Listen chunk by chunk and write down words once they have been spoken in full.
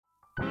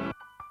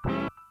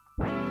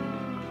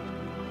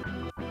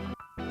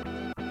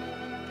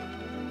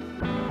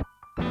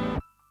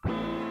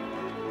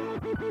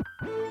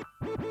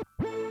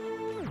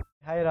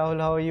Hi Rahul,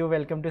 how are you?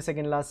 Welcome to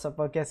second last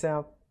सपर। कैसे हैं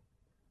आप?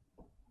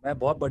 मैं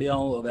बहुत बढ़िया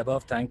हूँ वैभव.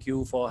 Thank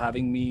you for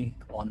having me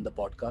on the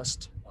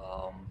podcast.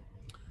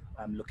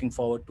 I am looking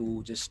forward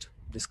to just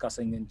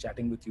discussing and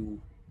chatting with you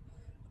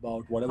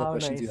about whatever how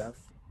questions you nice.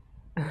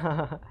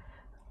 have.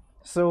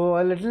 So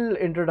a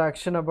little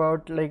introduction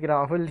about like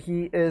Rahul.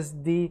 He is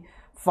the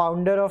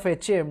founder of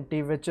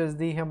HAMT, which is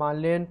the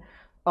Himalayan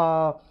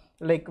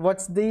like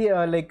what's the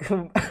like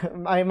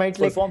I might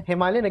Full like form?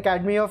 Himalayan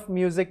Academy of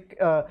Music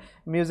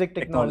Technology.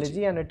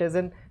 Technology, and it is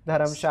in Yes,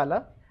 Dharamshala,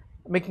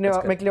 that's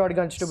correct.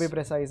 McLeodganj to be Yes,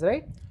 precise,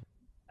 right?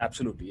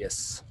 absolutely.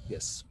 Yes,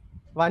 yes.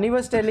 Vani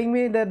was telling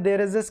me that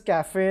there is this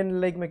cafe in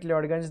like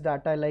McLeodganj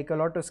that I like a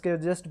lot. Uske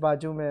just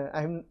बाजू में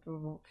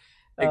uh,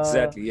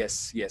 Exactly.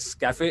 Yes, yes.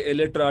 Cafe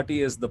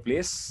Illiterati is the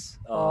place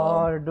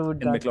oh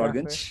dude, in that cafe.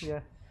 McLeodganj.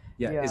 Yeah.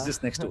 Yeah, it's Yeah.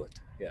 just next to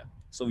it. Yeah.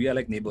 So we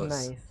are like neighbors.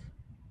 Nice.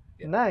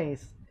 Yeah,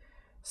 Nice.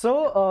 So,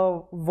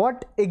 yeah.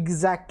 what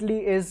exactly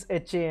is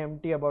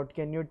HAMT about?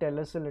 Can you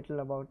tell us a little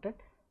about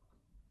it?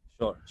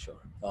 Sure, sure.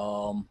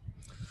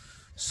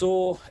 So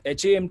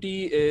HAMT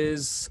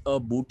is a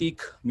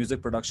boutique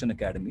music production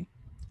academy.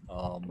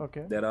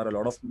 Okay. There are a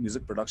lot of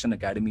music production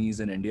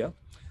academies in India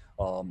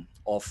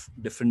of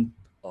different,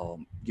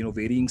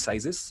 varying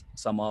sizes.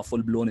 Some are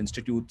full-blown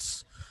institutes,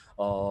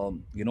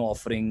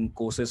 offering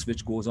courses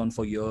which goes on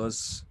for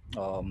years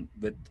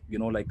with,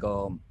 like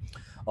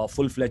a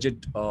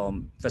full-fledged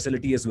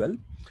facility as well.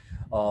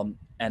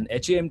 And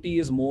HAMT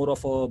is more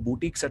of a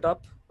boutique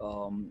setup.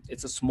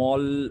 It's a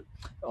small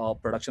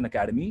production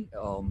academy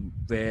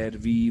where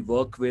we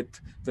work with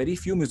very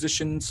few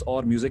musicians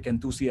or music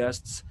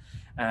enthusiasts.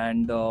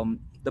 And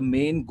the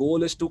main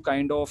goal is to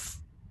kind of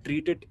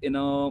treat it in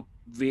a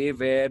way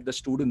where the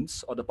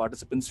students or the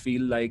participants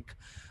feel like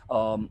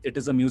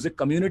it is a music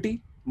community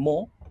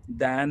more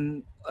than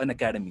an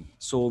academy.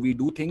 So we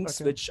do things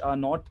Okay. which are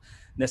not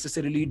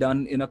necessarily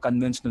done in a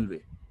conventional way.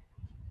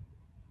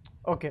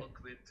 Okay.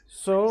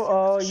 So,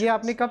 ये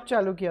आपने कब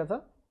चालू किया था?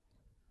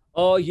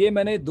 ये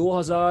मैंने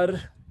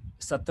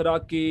 2017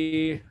 के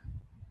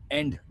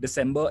and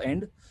December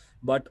and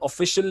but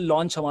official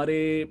launch हमारे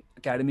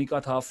एकेडमी का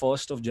था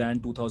 1st of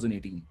Jan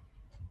 2018.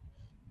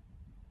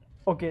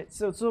 Okay.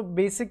 So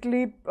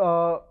basically,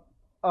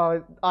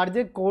 are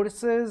there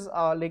courses?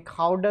 Like,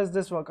 how does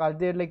this work? Are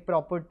there like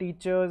proper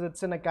teachers?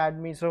 It's an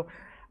academy, so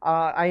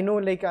I know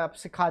like आप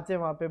सिखाते हैं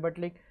वहाँ पे, but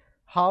like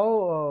how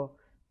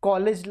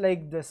college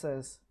like this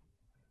is?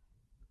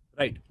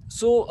 Right.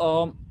 So,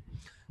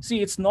 see,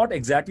 it's not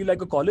exactly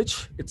like a college.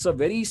 It's a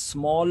very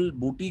small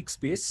boutique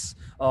space.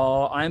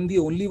 I am the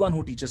only one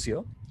who teaches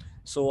here.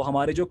 So,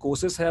 हमारे जो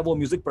courses है वो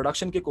music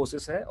production के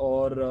courses है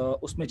और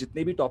उसमें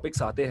जितने भी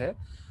topics आते हैं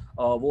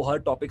वो हर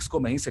topics को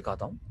मैं ही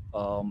सिखाता हूँ.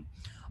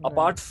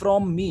 Apart Nice.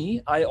 from me,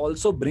 I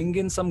also bring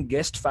in some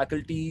guest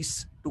faculties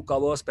to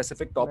cover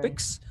specific Nice.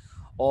 topics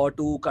or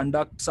to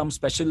conduct some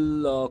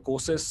special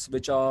courses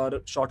which are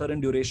shorter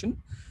in duration.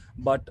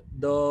 But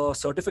the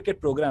certificate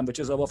program,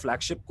 which is our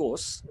flagship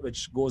course,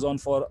 which goes on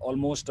for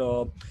almost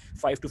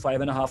 5 to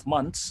 5.5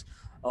 months,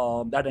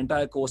 that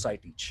entire course I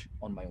teach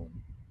on my own.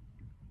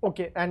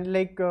 Okay, and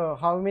like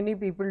how many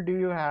people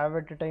do you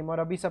have at a time? और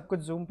अभी सब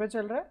कुछ Zoom पे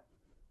चल रहा है?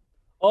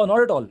 Oh,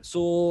 not at all.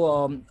 So,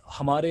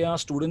 हमारे यहाँ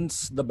students,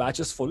 the batch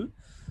is full.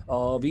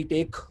 We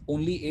take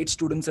only 8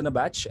 students in a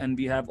batch, and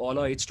we have all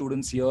our 8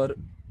 students here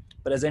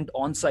present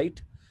on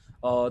site.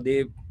 They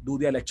do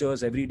their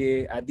lectures every day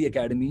at the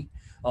academy.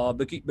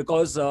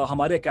 Because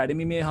हमारे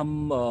academy में हम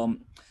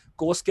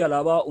course के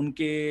अलावा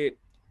उनके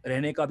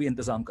रहने का भी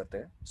इंतजाम करते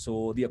हैं. So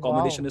the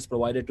accommodation Wow. is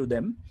provided to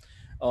them.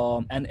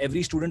 And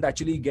every student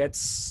actually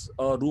gets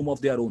a room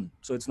of their own.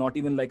 So it's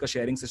not even like a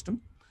sharing system.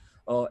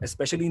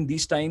 Especially in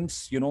these times,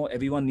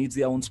 everyone needs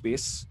their own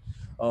space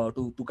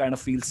to kind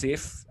of feel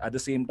safe, at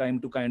the same time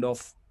to kind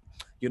of,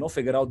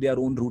 figure out their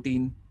own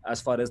routine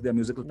as far as their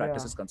musical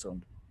practice Yeah. is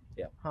concerned.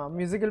 Yeah, हाँ,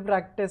 musical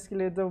practice के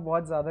लिए तो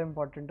बहुत ज़्यादा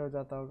important हो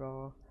जाता होगा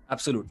वो.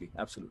 absolutely,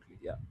 absolutely.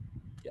 Yeah,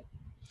 yeah.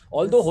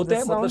 Although होते This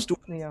हैं मतलब sounds,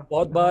 students yeah.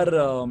 बहुत हाँ बार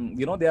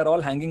हाँ. they are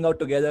all hanging out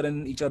together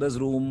in each other's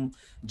room,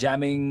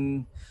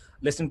 jamming,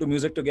 listening to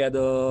music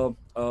together,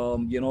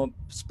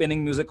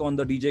 spinning music on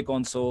the DJ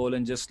console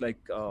and just like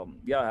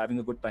having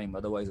a good time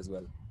otherwise as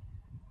well.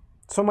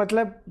 So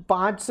मतलब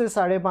 5 से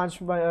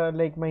 5.5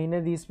 like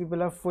महीने these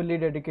people are fully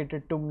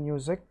dedicated to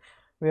music,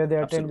 where they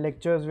attend Absolutely,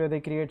 lectures, where they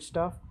create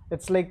stuff.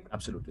 It's like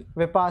absolutely.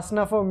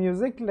 Vipassana for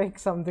music, like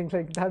something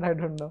like that. I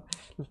don't know.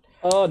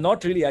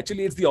 Not really.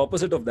 Actually, it's the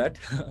opposite of that.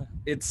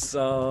 It's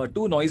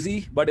too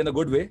noisy, but in a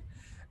good way.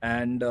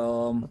 And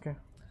Okay.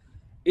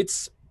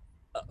 it's,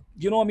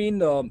 I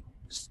mean,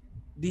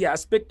 the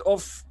aspect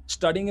of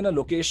studying in a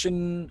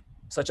location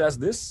such as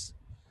this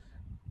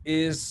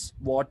is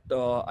what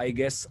I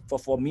guess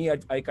for me,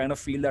 I kind of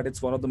feel that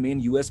it's one of the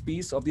main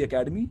USPs of the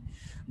academy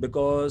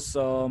because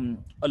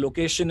a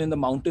location in the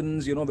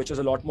mountains, which is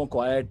a lot more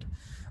quiet,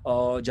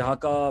 जहाँ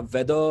का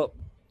weather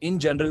in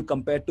general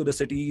compared to the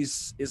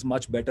cities is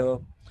much better.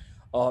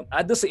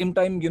 Eight the same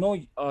time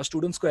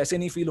students को ऐसे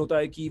नहीं feel होता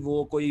है कि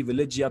वो कोई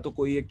विलेज या तो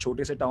कोई एक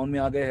छोटे से टाउन में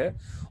आ गए हैं.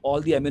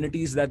 All the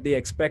amenities that they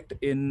expect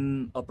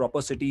in a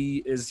proper city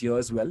is here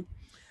as well.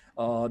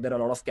 There are a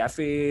lot of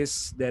cafes.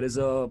 There is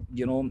a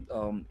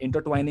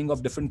intertwining of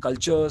different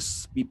cultures.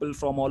 People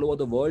from all over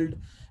the world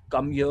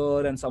come here,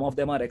 and some of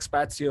them are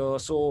expats here.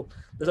 So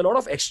there's a lot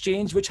of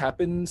exchange which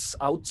happens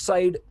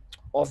outside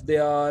of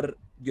their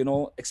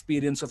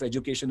experience of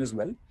education as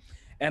well.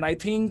 And I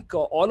think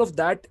all of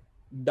that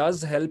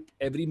does help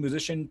every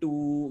musician to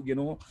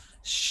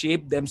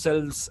shape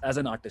themselves as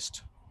an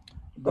artist.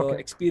 The Okay.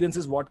 experience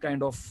is what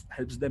kind of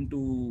helps them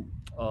to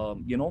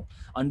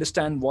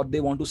understand what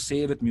they want to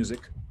say with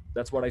music.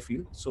 That's what I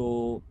feel. So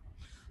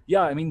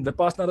yeah, I mean,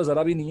 Vipassana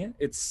zara bhi nahi hai.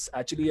 It's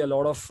actually a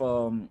lot of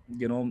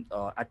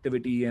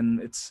activity,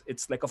 and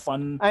it's like a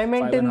fun I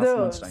meant in 5.5 the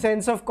months time.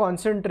 sense of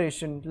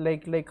concentration,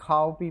 like how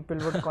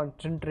people would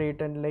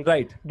concentrate and like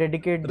Right.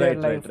 dedicate their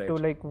Right, life right, to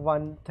right. like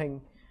one thing.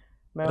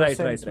 मैं उस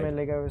Right, right, sense में right.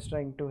 like I was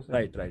trying to say.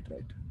 Right.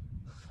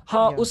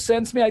 हाँ, Yeah. उस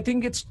sense में I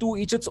think it's to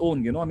each its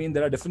own. I mean,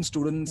 there are different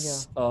students.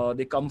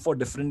 They come for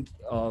different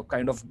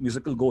kind of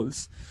musical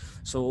goals.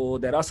 So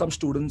there are some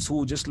students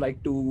who just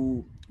like to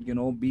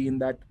be in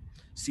that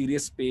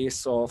serious space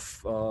of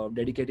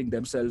dedicating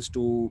themselves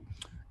to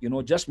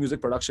just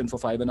music production for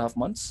 5.5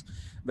 months,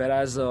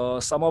 whereas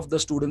some of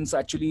the students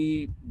actually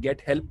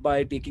get help by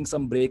taking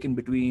some break in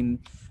between,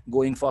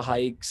 going for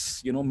hikes,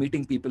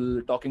 meeting people,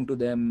 talking to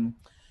them,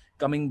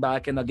 coming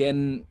back, and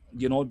again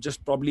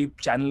just probably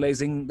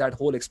channelizing that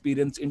whole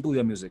experience into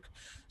their music.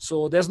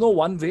 So there's no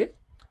one way,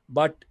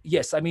 but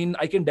yes, I mean,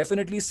 I can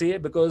definitely say,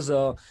 because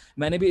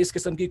मैंने भी इस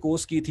किस्म की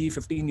course की थी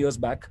 15 years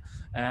back,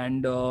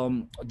 and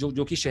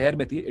जो कि शहर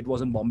में थी, it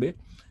was in Bombay.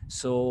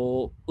 So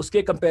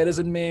उसके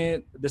comparison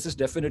में this is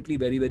definitely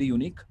very, very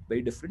unique,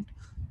 very different.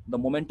 The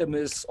momentum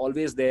is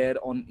always there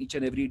on each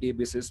and every day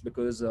basis,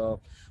 because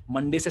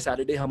Monday से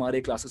Saturday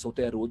हमारे classes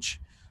होते हैं रोज.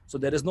 So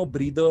there is no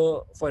breather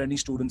for any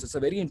students. It's a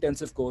very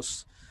intensive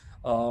course.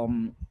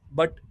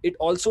 But it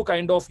also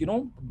kind of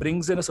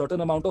brings in a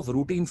certain amount of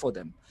routine for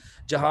them.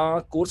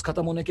 जहाँ course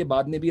खत्म होने के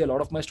बाद में भी, a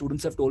lot of my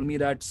students have told me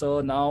that,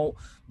 sir, now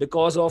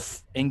because of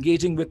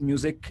engaging with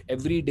music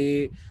every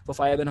day for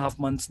 5.5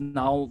 months,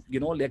 now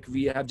like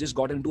we have just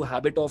got into a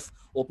habit of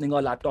opening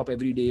our laptop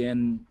every day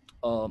and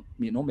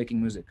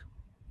making music.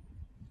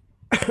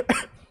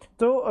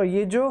 तो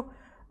ये जो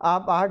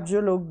आप आज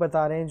जो लोग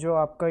बता रहे हैं, जो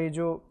आपका ये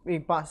जो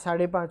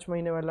 5.5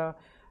 महीने वाला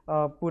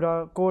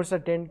पूरा कोर्स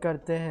अटेंड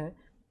करते हैं,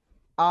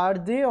 are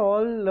they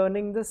all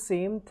learning the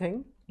same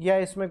thing, या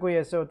इसमें कोई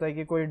ऐसा होता है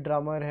कि कोई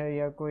ड्रमर है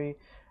या कोई,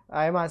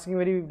 I am asking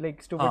very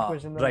like stupid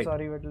question, I am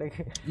sorry, but like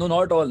no,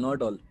 not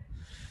at all.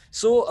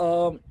 So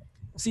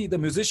see, the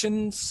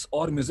musicians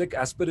or music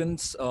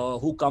aspirants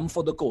who come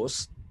for the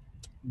course,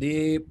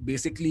 they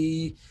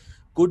basically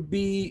could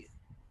be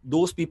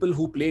those people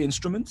who play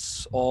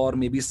instruments or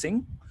maybe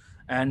sing,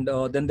 and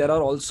then there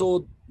are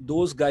also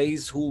those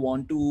guys who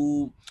want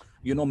to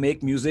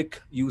make music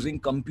using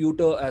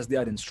computer as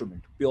their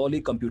instrument,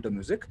 purely computer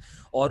music.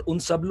 और उन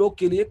सब लोग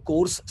के लिए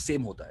course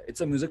same होता है.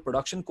 It's a music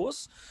production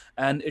course,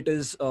 and it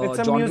is it's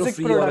a genre music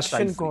free or a style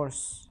production free.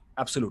 course.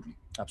 Absolutely.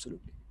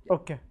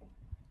 Okay.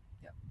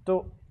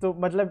 तो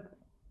मतलब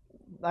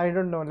I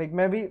don't know, like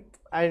मैं भी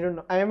I don't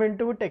know, I am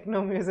into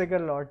techno music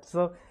a lot,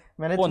 so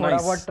मैंने थोड़ा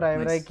nice, बहुत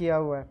try किया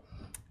हुआ है.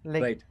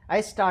 Like Right.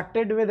 I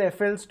started with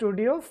FL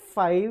Studio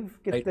 5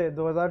 कितने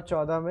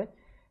 2014 में.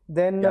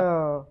 Then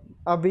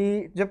अभी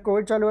जब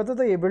कोविड चालू हुआ था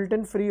तो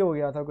Ableton फ्री हो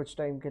गया था कुछ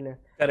टाइम के लिए.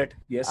 Correct.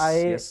 Yes.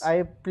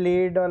 I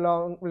played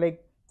along, like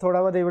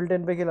थोड़ा बहुत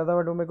Ableton पे खेला था,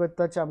 बट वो मेरे को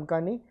इतना चमका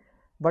नहीं.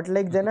 But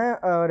like then I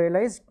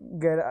realized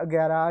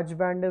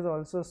GarageBand is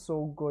also so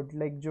good,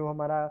 like जो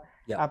हमारा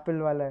Apple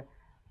वाला है.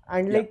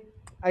 And like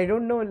I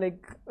don't know,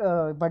 like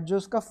but जो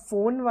उसका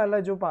phone वाला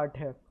जो part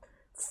है,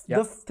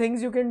 the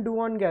things you can do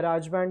on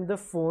GarageBand, the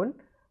phone,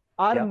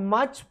 are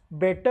much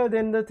better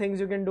than the things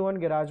you can do on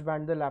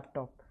GarageBand, the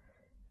laptop.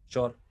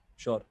 Sure.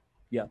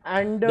 Yeah.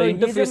 And the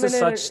interface is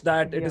such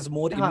that it is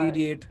more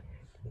immediate.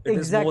 It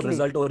is more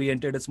result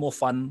oriented. It's more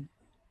fun,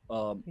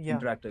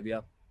 interactive.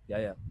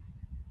 Yeah.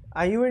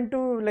 Are you into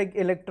like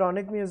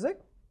electronic music?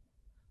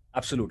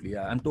 Absolutely,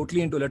 yeah. I'm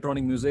totally into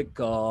electronic music.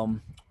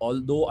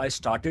 Although I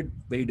started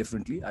very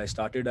differently. I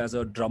started as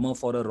a drummer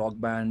for a rock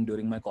band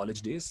during my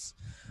college days.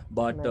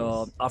 But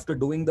after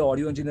doing the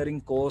audio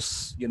engineering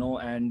course,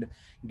 and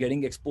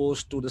getting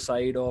exposed to the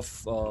side of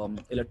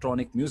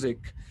electronic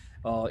music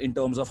in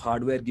terms of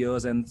hardware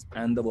gears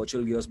and the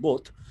virtual gears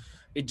both,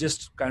 it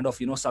just kind of,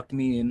 sucked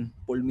me in,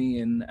 pulled me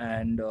in.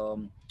 And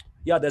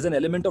there's an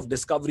element of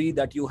discovery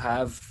that you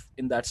have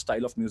in that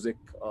style of music.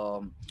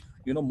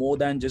 More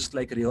than just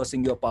like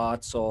rehearsing your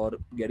parts or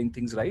getting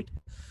things right.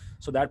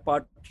 So that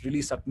part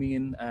really sucked me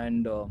in,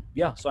 and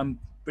so I'm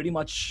pretty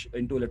much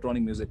into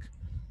electronic music.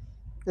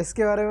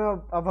 इसके बारे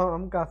में अब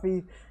हम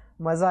काफ़ी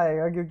मज़ा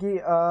आएगा, क्योंकि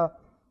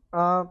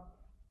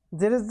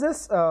there is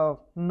this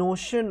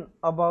notion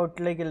about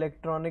like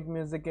electronic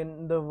music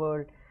in the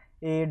world.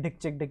 ये ढिक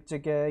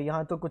चिक है,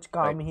 यहाँ तो कुछ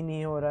काम ही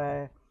नहीं हो रहा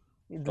है,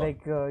 Sure.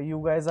 Like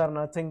you guys are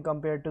nothing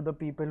compared to the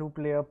people who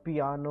play a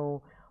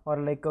piano or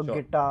like a Sure.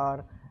 guitar,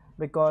 Sure.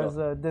 because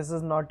this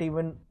is not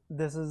even,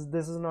 this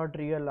is not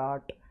real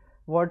art.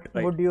 What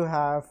Right. would you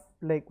have,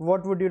 like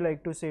what would you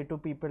like to say to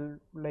people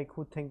like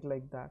who think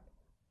like that?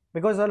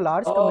 Because a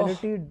large Uh,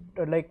 community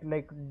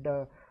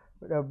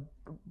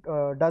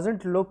uh,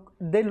 doesn't look,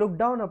 they look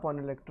down upon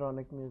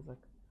electronic music.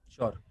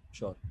 sure.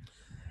 Sure.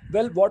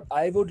 Well, what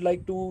I would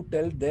like to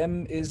tell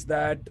them is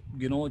that,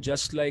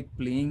 just like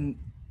playing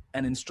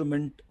an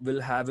instrument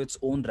will have its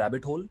own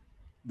rabbit hole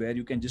where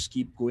you can just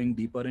keep going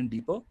deeper and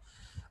deeper.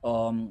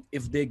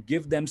 If they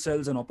give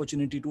themselves an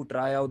opportunity to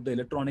try out the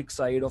electronic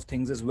side of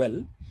things as well,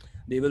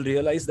 they will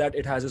realize that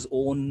it has its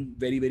own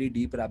very, very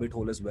deep rabbit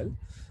hole as well.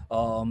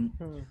 Um,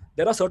 Hmm.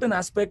 there are certain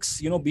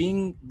aspects,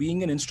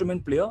 being an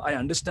instrument player, I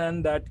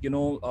understand that,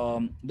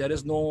 there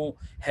is no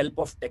help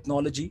of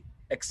technology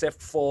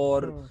except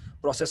for Hmm.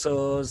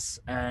 processors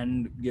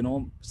and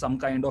some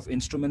kind of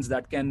instruments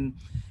that can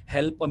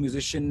help a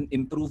musician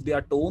improve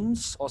their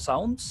tones or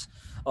sounds.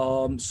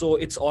 So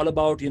it's all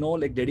about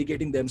like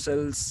dedicating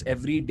themselves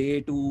every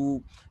day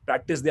to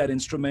practice their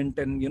instrument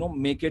and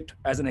make it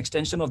as an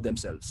extension of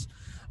themselves.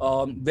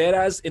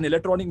 Whereas in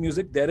electronic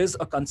music there is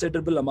a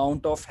considerable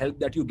amount of help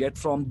that you get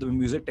from the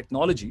music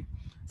technology,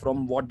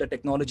 from what the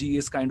technology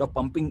is kind of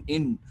pumping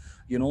in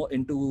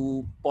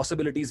into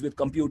possibilities with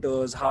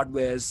computers,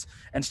 hardwares,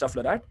 and stuff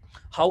like that.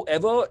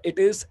 However, it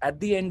is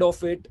at the end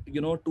of it,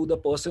 to the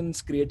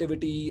person's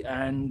creativity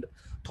and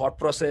thought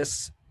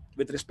process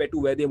with respect to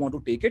where they want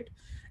to take it.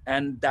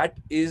 And that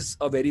is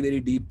a very, very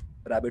deep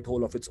rabbit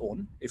hole of its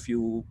own if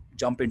you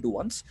jump into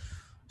once.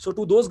 So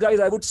to those guys,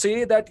 I would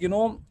say that,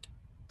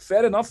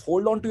 fair enough,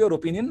 hold on to your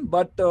opinion,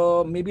 but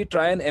maybe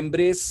try and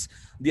embrace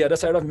the other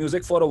side of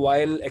music for a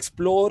while,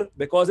 explore,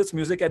 because it's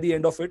music at the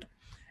end of it,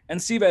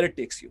 and see where it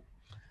takes you.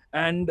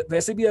 And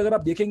वैसे भी अगर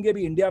आप देखेंगे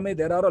भी India में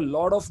there are a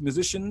lot of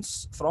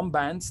musicians from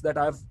bands that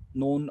I've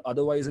known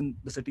otherwise in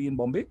the city in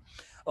Bombay,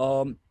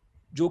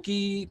 जो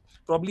कि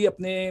probably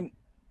अपने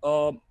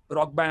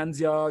रॉक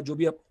बैंड्स या जो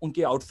भी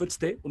उनके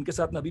आउटफिट्स थे उनके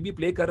साथ अभी भी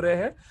प्ले कर रहे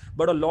हैं,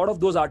 but a lot of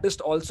those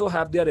artist also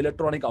have their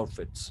electronic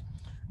outfits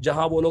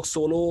जहां वो लोग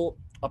सोलो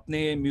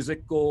अपने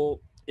म्यूजिक को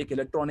एक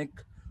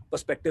इलेक्ट्रॉनिक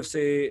पर्सपेक्टिव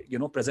से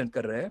प्रेजेंट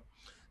कर रहे हैं.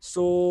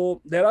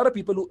 So there are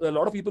a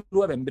lot of people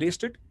who have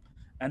embraced it,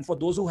 and for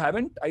those who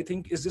haven't, I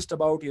think it's just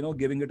about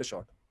giving it a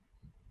shot.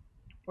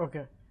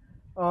 Okay.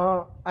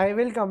 I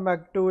will come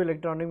back to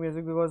electronic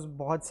music because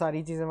बहुत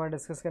सारी चीज़ें मैं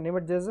discuss करनी है.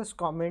 But there's this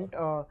comment.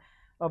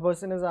 A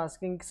person is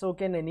asking, so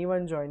can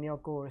anyone join your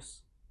course?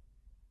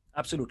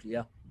 Absolutely,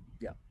 yeah,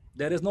 yeah.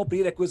 There is no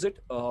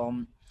prerequisite,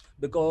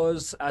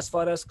 because as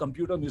far as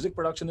computer music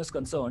production is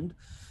concerned,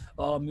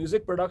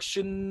 music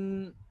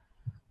production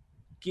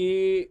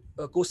के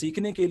को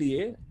सीखने के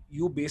लिए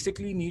you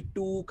basically need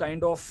to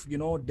kind of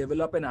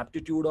develop an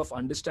aptitude of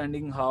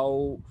understanding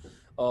how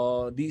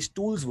these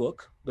tools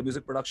work, the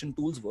music production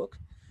tools work.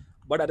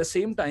 But at the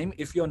same time,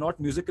 if you're not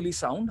musically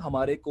sound,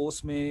 हमारे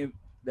course में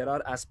there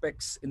are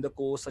aspects in the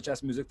course such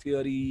as music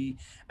theory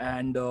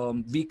and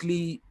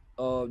weekly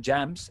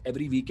jams.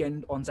 Every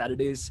weekend on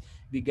Saturdays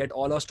we get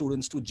all our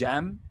students to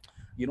jam,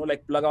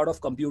 like plug out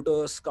of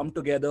computers, come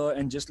together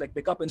and just like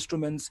pick up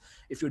instruments.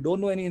 If you don't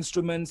know any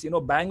instruments,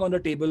 bang on the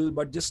table,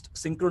 but just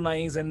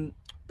synchronize and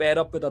pair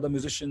up with other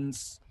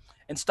musicians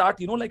and start,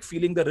 like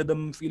feeling the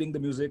rhythm, feeling the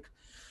music.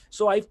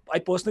 So I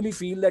personally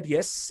feel that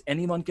yes,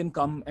 anyone can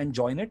come and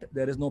join it.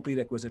 There is no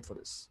prerequisite for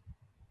this.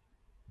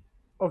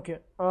 Okay.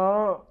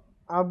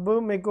 अब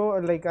मेरे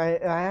को like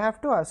I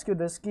have to ask you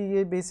this कि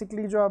ये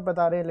basically जो आप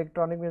बता रहे हैं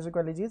electronic music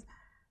वाली चीज़,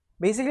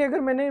 basically अगर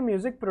मैंने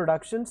music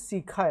production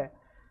सीखा है,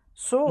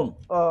 so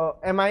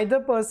am I the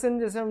person,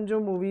 जैसे हम जो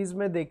movies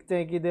में देखते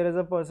हैं कि there is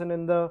a person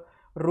in the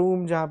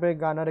room जहाँ पे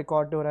गाना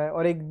रिकॉर्ड हो रहा है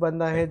और एक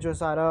बंदा है जो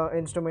सारा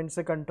इंस्ट्रूमेंट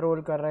से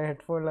कंट्रोल कर रहा है,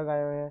 हेडफोन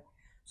लगाए हुए हैं.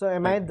 So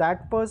am I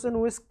that person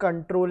who is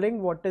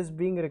controlling what is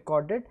being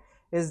recorded?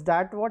 Is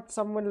that what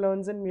someone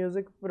learns in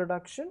music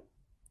production?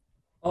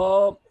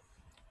 Uh,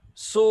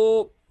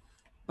 so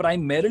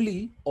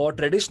primarily or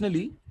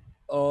traditionally,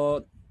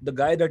 the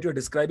guy that you're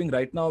describing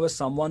right now is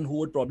someone who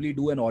would probably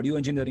do an audio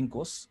engineering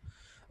course,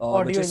 which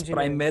Audio is engineering.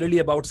 primarily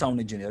about sound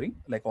engineering,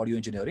 like audio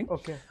engineering.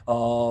 Okay.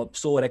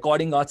 So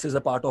recording arts is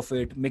a part of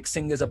it,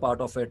 mixing is a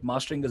part of it,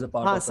 mastering is a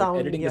part हाँ, of it, sound.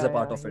 editing is a Yeah,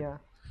 part yeah, of it, yeah.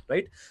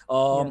 right?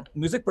 Yeah.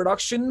 Music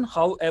production,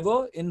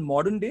 however, in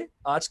modern day,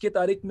 आज के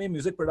तारीख में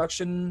music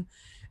production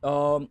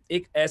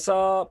एक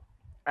ऐसा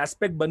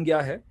aspect बन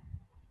गया है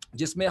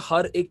जिसमें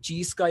हर एक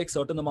चीज का एक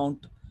सर्टेन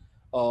अमाउंट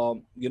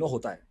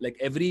होता है, like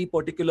every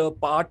particular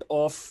part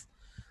of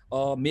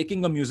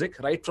making a music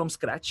right from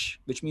scratch,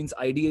 which means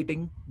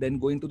ideating, then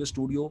going to the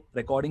studio,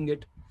 recording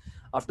it,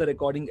 after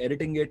recording,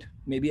 editing it,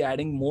 maybe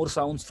adding more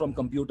sounds from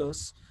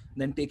computers,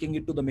 then taking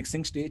it to the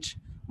mixing stage,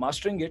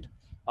 mastering it.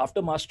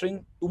 After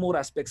mastering, two more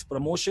aspects: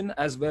 promotion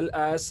as well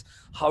as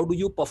how do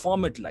you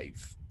perform it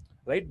live,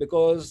 right?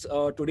 Because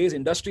today's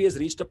industry has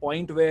reached a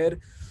point where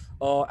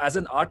as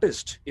an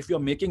artist, if you're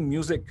making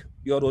music,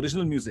 your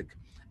original music,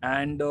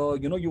 and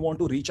you want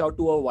to reach out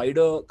to a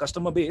wider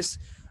customer base,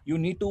 you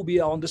need to be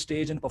on the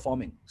stage and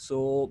performing.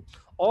 So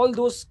all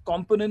those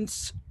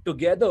components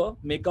together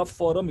make up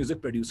for a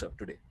music producer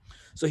today.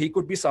 So he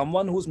could be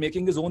someone who's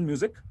making his own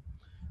music,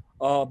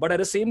 but at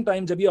the same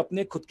time जब ये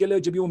अपने खुद के लिए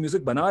जब ये वो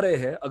music बना रहे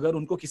हैं, अगर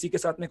उनको किसी के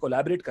साथ में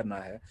कोलैबोरेट करना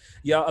है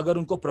या अगर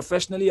उनको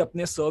प्रोफेशनली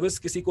अपने सर्विस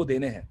किसी को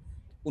देने हैं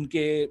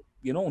उनके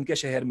उनके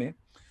शहर में,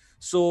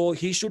 so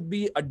he should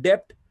be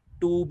adept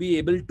to be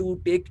able to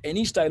take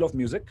any style of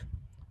music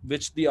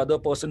which the other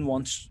person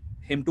wants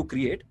him to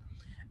create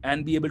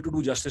and be able to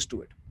do justice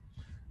to it.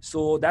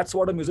 So that's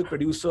what a music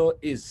producer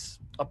is,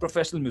 a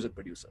professional music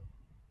producer,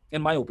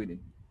 in my opinion.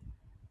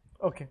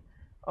 Okay.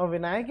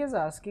 Vinayak is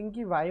asking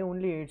कि why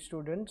only 8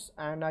 students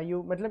and are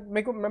you मतलब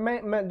मेरे को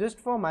मैं just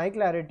for my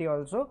clarity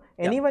also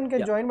anyone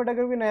can join, but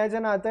अगर कोई नया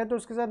जन आता है तो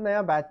उसके साथ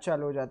नया बैच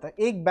चालू हो जाता है,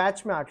 एक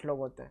बैच में 8 लोग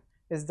होते हैं.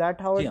 Is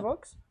that how it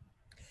works?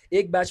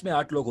 एक बैच में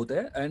 8 लोग होते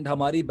हैं एंड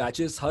हमारी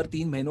बैचेस हर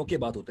 3 महीनों के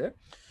बाद होते हैं.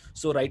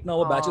 So right now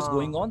a batch is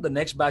going on. The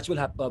next batch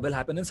will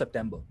happen in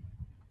September.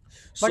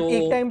 But so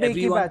एक टाइम पे एक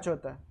ही बैच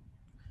होता है.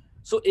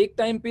 So एक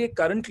टाइम पे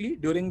currently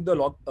during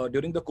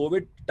the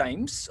COVID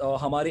times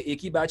हमारे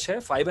एक ही बैच है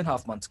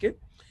 5.5 months के.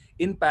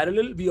 In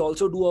parallel we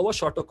also do our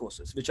shorter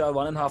courses which are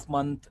 1.5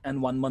 month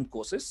and 1 month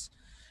courses.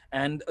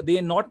 And they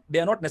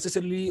are not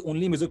necessarily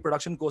only music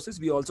production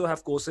courses. We also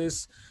have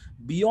courses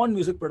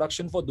beyond music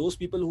production for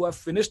those people who have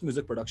finished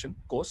music production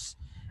course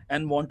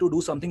and want to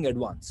do something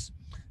advanced.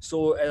 So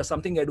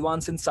something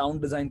advanced in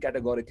sound design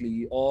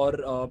categorically. और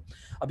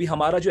अभी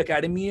हमारा जो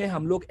academy है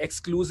हम लोग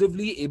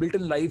exclusively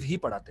Ableton Live ही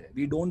पढ़ाते हैं.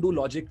 We don't do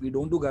Logic, we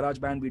don't do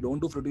GarageBand, we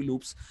don't do Fruity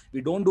Loops,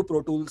 we don't do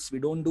Pro Tools,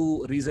 we don't do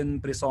Reason,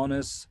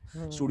 Presonus,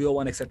 Studio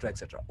One, etc.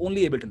 etc.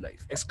 Only Ableton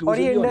Live. Exclusively. और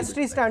ये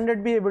industry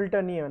standard भी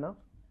Ableton ही है ना?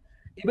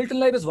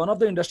 Ableton Live is one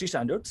of the industry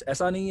standards.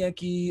 ऐसा नहीं है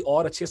कि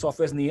और अच्छे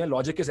softwares नहीं है.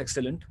 Logic is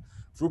excellent,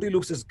 Fruity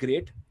Loops is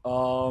great,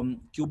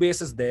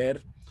 Cubase is there,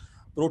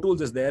 Pro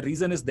Tools is there,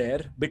 Reason is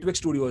there, Bitwig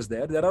Studio is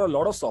there. There are a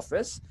lot of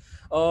softwares.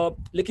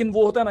 लेकिन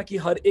वो होता है ना कि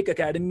हर एक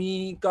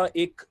academy का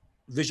एक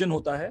vision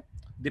होता है.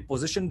 They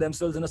position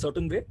themselves in a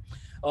certain way.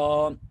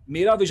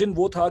 मेरा vision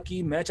वो था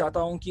कि मैं चाहता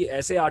हूँ कि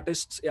ऐसे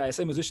artists या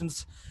ऐसे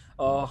musicians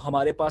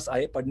हमारे पास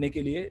आए पढ़ने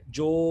के लिए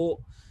जो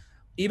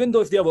even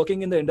though if they are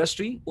working in the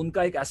industry,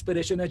 उनका एक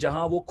aspiration है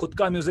जहाँ वो खुद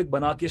का music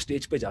बना के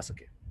stage पे जा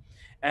सके.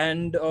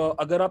 एंड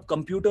अगर आप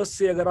कंप्यूटर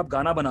से अगर आप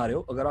गाना बना रहे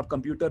हो, अगर आप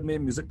कंप्यूटर में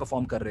म्यूजिक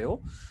परफॉर्म कर रहे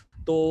हो,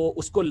 तो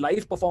उसको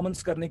लाइव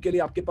परफॉर्मेंस करने के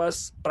लिए आपके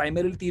पास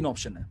प्राइमरीली 3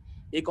 ऑप्शन है.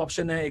 एक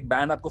ऑप्शन है एक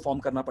बैंड आपको फॉर्म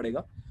करना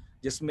पड़ेगा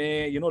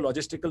जिसमें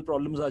लॉजिस्टिकल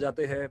प्रॉब्लम्स आ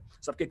जाते हैं,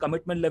 सबके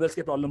कमिटमेंट लेवल्स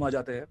के प्रॉब्लम आ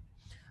जाते हैं.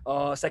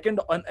 Second,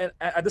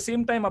 at the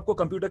same time आपको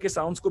कंप्यूटर के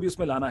साउंड्स को भी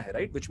उसमें लाना है,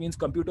 right, which means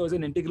computer is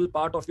an integral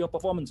part of your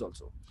performance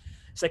also.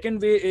 Second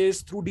way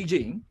is through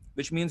DJing,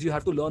 which means you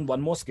have to learn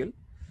one more skill,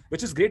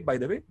 which is great by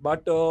the way,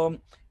 but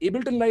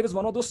Ableton Live is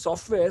one of those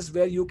softwares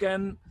where you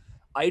can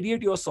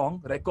ideate your song,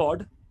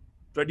 record,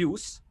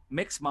 produce,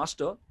 mix,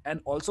 master,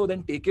 and also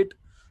then take it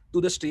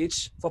to the stage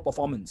for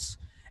performance,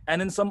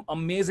 and in some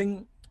amazing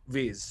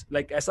ways.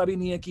 Like ऐसा भी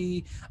नहीं है कि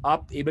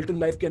आप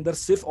Ableton Live के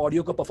अंदर सिर्फ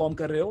audio को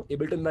परफॉर्म कर रहे हो.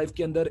 Ableton Live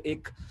के अंदर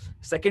एक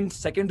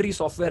सेकेंडरी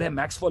सॉफ्टवेयर है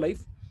Max for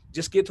Live,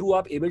 जिसके थ्रू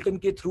आप Ableton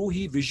के थ्रू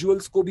ही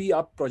विजुअल्स को भी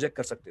आप प्रोजेक्ट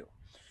कर सकते हो.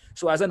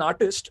 So as an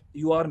artist,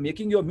 you are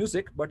making your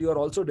music, but you are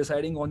also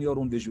deciding on your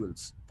own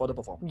visuals for the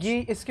performance. ये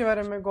इसके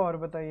बारे में को और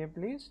बताइए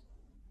please.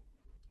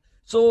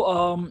 So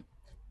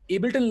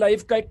Ableton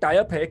Live का एक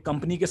tie-up है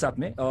कंपनी के साथ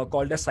में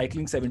called as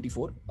Cycling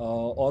 74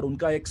 और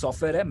उनका एक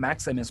सॉफ्टवेयर है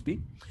Max MSP,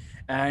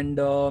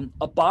 and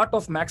a part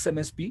of Max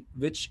MSP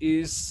which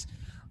is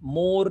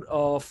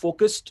more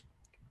focused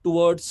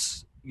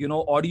towards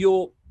audio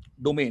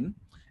domain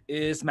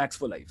is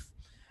Max for Live,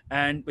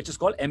 and which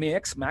is called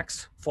MAX, Max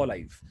for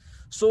Live.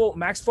 So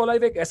Max for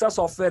Live एक ऐसा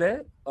software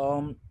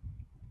है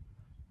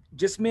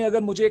जिसमें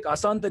अगर मुझे एक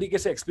आसान तरीके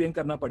से एक्सप्लेन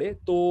करना पड़े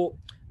तो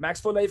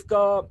Max for Live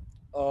का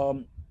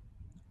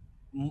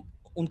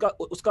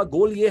उसका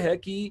गोल ये है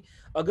कि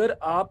अगर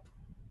आप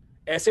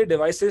ऐसे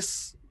डिवाइसेस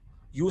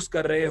यूज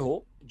कर रहे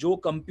हो जो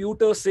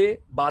कंप्यूटर से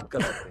बात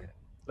कर सकते हैं,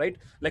 right,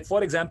 like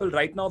for example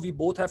right now we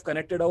both have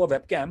connected our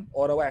webcam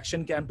और our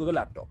action cam to the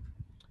laptop,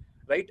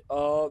 right.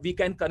 We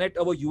can connect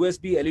our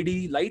USB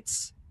LED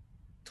lights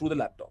through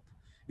the laptop.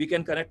 We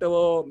can connect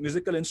our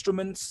musical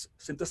instruments,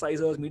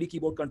 synthesizers, MIDI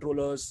keyboard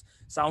controllers,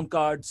 sound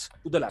cards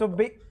to the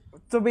laptop.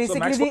 So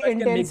basically the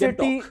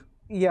intensity,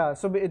 yeah,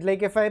 so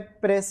like if I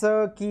press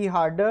a key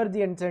harder,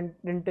 the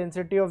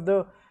intensity of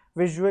the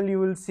visual you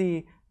will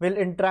see will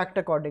interact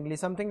accordingly,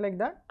 something like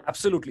that?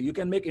 Absolutely. You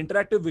can make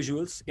interactive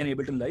visuals in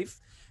Ableton Live.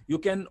 You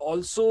can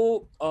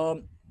also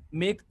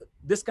make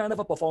this kind of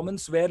a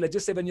performance where, let's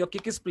just say when your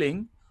kick is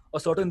playing, a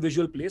certain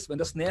visual plays, when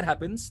the snare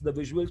happens the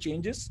visual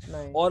changes,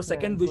 or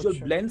second visual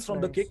blends from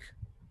the kick,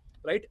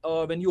 right.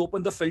 When you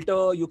open the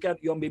filter,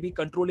 you're maybe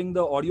controlling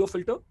the audio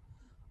filter,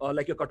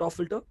 like your cutoff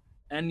filter,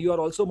 and you are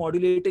also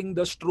modulating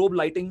the strobe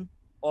lighting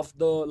of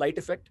the light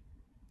effect.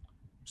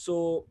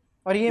 So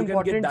और ये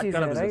important चीज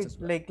है, right,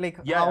 like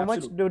yeah, how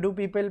much do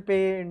people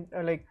pay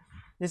like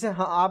जैसे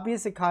आप ये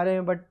सिखा रहे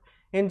हैं, but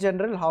in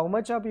general how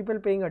much are people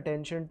paying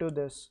attention to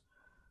this?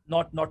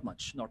 Not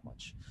much, not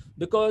much.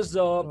 Because see,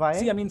 Why?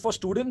 I mean, for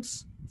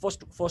students,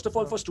 first of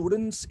all, for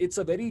students, it's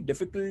a very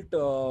difficult,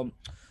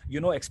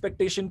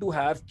 expectation to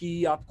have कि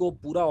आपको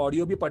पूरा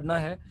audio भी पढ़ना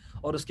है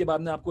और उसके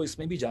बाद में आपको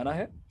इसमें भी जाना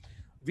है.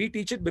 We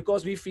teach it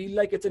because we feel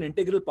like it's an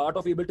integral part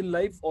of Ableton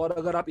Live. और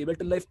अगर आप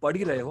Ableton Live पढ़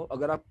ही रहे हो,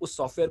 अगर आप उस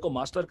सॉफ्टवेयर को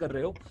मास्टर कर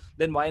रहे हो,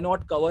 then why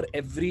not cover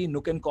every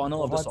nook and corner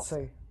of the बहुत software,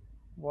 सही,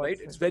 बहुत right?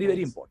 सही, It's very,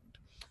 very nice. important.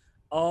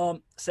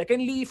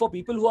 Secondly, for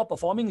people who are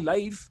performing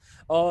live,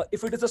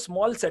 if it is a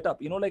small setup,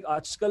 like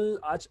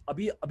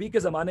अभी के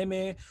ज़माने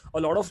में a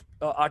lot of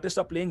artists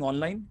are playing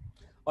online.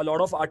 A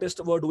lot of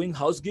artists were doing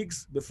house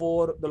gigs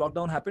before the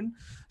lockdown happened.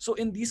 So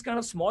in these kind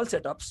of small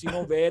setups,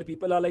 where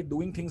people are like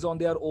doing things on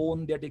their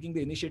own, they're taking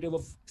the initiative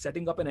of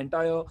setting up an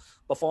entire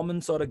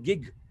performance or a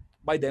gig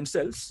by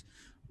themselves.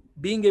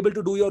 Being able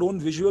to do your own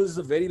visuals is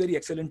a very, very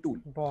excellent tool.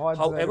 बहुत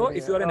However, ज़रूरी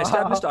if है. you're an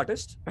established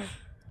artist,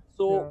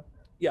 so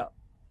yeah.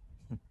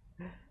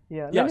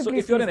 No, So please,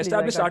 if you're please, an please, I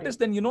established cut artist,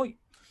 then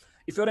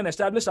if you're an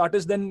established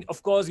artist, then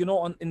of course,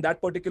 in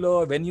that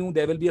particular venue,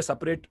 there will be a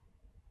separate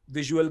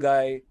visual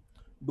guy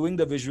doing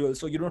the visuals,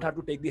 so you don't have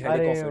to take the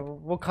headache अरे of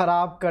it. वो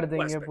खराब कर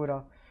देंगे aspect.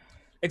 पूरा.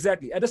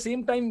 Exactly. At the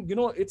same time,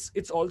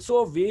 it's also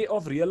a way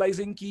of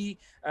realizing कि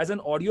as an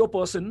audio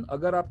person,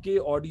 अगर आपके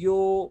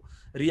audio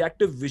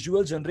reactive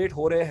visual generate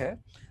हो रहे हैं,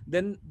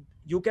 then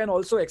you can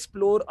also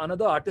explore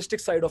another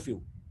artistic side of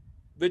you,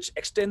 which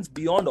extends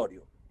beyond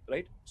audio,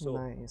 right? So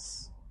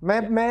Nice.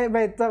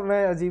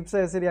 मैं अजीब से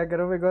ऐसे रिएक्ट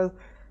करूँ because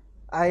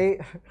I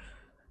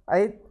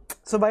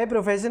so by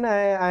profession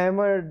I am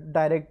a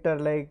director,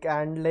 like,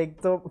 and like,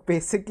 so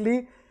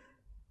basically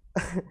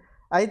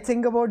I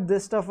think about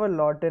this stuff a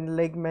lot, and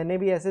like मैंने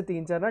भी ऐसे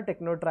 3-4 ना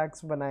techno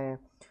tracks बनाए हैं.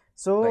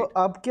 So Right.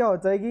 अब क्या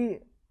होता है कि,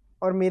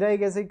 और मेरा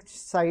एक ऐसे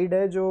साइड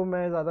है जो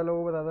मैं ज़्यादा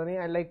लोगों को बताता नहीं.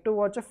 I like to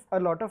watch a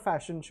lot of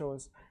fashion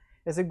shows.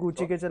 ऐसे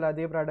गुची के चला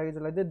दिए, प्राडा के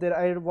चला दिए. There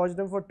I watch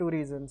them for 2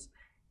 reasons.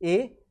 A,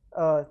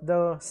 the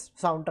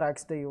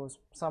soundtracks they use,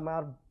 some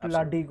are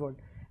bloody good,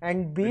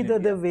 and B,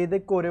 Brilliant, the way they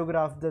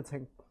choreograph the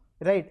thing,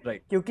 right?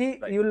 Right. क्योंकि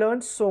Right. you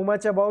learn so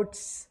much about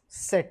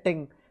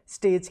setting,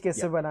 stage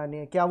कैसे बनानी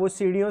है, क्या वो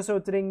सीढ़ियों से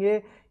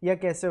उतरेंगे या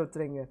कैसे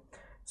उतरेंगे.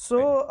 So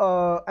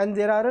and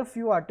there are a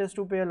few artist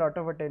who पे अ lot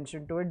of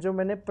attention to it. जो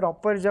मैंने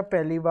प्रॉपर जब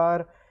पहली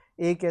बार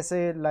एक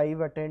ऐसे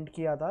लाइव अटेंड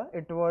किया था,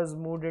 it was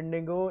mood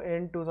Indigo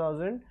in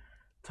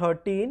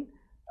 2013,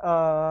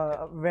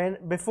 when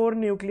before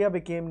Nuclear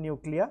became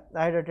Nuclear.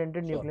 I had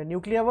attended Nuclear.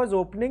 Nuclear was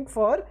opening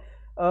for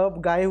a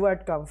guy who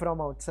had come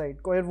from outside.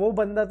 कोई वो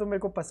बंदा तो मेरे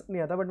को पसंद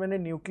नहीं आता, बट मैंने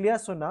न्यूक्लियर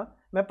सुना,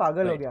 मैं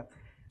पागल हो गया.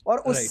 और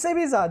उससे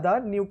भी ज़्यादा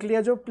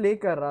न्यूक्लियर जो प्ले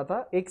कर रहा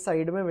था, एक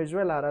साइड में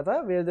विजुअल आ रहा था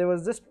where there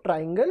was this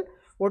triangle.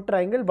 वो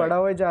ट्रायंगल बड़ा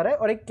हुआ जा रहा है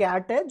और एक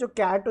कैट है जो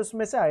कैट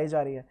उसमें से आए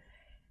जा रही है.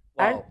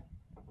 एंड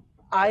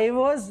आई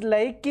वाज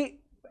लाइक कि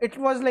it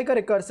was like a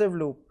recursive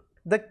loop.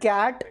 The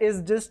cat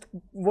is just,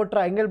 वो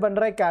ट्रायंगल बन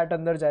रहा है, कैट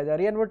अंदर जा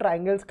रही है, एंड वो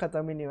ट्रायंगल्स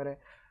खत्म ही नहीं हो रहे.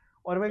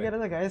 और मैं कह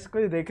रहा था गाइस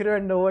कोई देख रहे हो,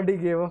 and nobody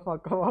give a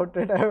fuck about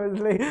it. I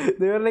was like,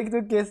 they were like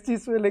तू किस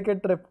चीज पे लेके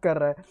ट्रिप कर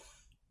रहा है.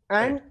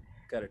 And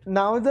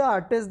now the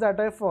artist that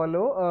I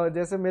follow,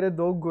 जैसे मेरे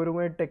 2 गुरु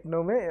हैं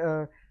टेक्नो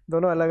में,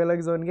 दोनों अलग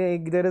अलग जोन के.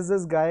 एक there is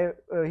this guy,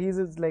 he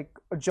is like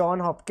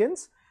John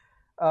Hopkins.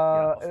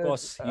 Of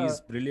course,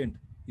 he's brilliant.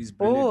 He's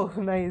brilliant.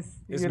 Oh, nice.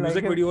 His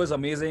music video is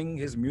amazing.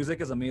 His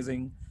music is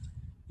amazing.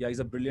 Yeah,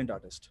 he's a brilliant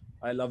artist.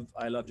 I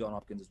love John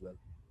Hopkins as well.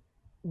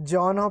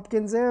 John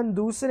Hopkins है. और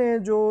दूसरे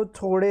जो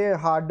थोड़े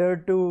harder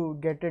to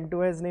get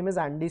into, his name is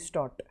Andy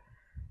स्टॉट.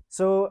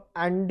 So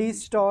Andy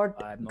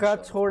स्टॉट का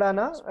थोड़ा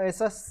ना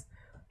ऐसा,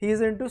 he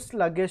is into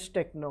sluggish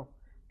techno,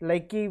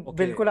 like कि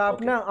बिल्कुल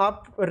आप ना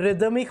आप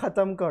रिदम ही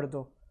खत्म कर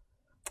दो.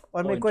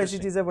 और मेरे को ऐसी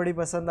चीज़ें बड़ी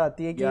पसंद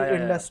आती है कि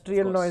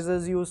इंडस्ट्रियल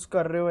नॉइजेस यूज़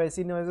कर रहे हो,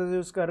 ऐसी नॉइजेस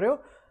यूज़ कर रहे हो.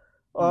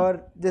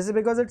 और जैसे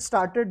बिकॉज इट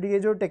स्टार्टेड, ये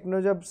जो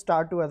टेक्नो जब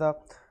स्टार्ट हुआ था,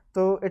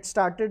 तो इट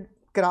स्टार्टेड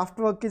क्राफ्ट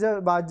वर्क की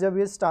जब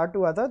ये स्टार्ट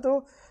हुआ था,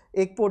 तो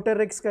एक पोर्टर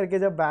रिक्स करके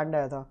जब बैंड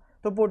आया था,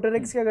 तो पोर्टर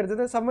रिक्स क्या करते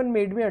थे, समवन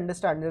मेड मी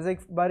अंडरस्टैंड. जैसे एक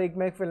बार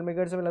मैं एक फिल्म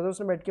मेकर से मिला था,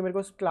 उसने बैठ के मेरे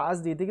को क्लास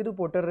दी थी कि तू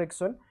पोर्टर रिक्स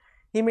सुन.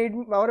 ही मेड,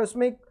 और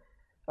उसमें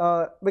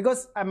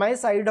because my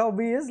side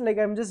hobby is like,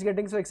 I am just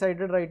getting so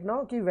excited right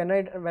now कि व्हेन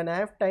आई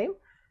हैव टाइम,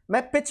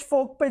 मैं पिच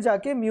फोक पे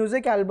जाके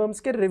म्यूजिक एल्बम्स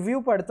के रिव्यू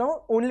पढ़ता हूँ,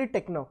 ओनली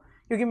टेक्नो,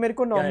 क्योंकि मेरे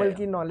को नॉर्मल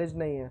की नॉलेज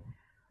नहीं है.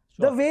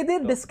 The way they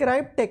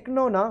describe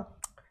techno ना,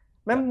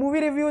 मैं मूवी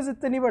रिव्यूज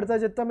इतने नहीं पढ़ता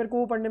जितना मेरे को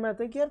वो पढ़ने में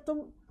आता है कि यार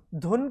तुम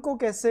धुन को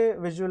कैसे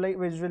विजुअली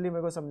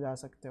मेरे को समझा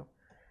सकते हो.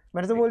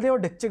 मैंने तो बोलते हैं वो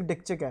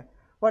डिकचिक है,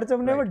 पर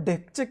तुमने वो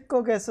डिकचिक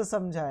को कैसे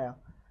समझाया.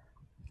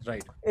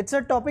 Right. It's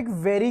a topic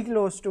very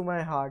close to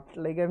my heart.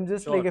 Like I'm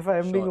just like, if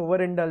I'm being over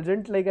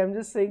indulgent, like I'm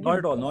just saying. Not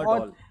at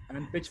all.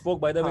 And Pitchfork,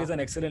 by the way, is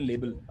an excellent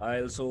label. I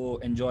also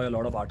enjoy a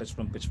lot of artists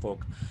from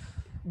Pitchfork.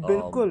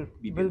 बिल्कुल.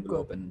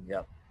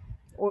 Yeah.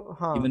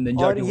 हाँ. Even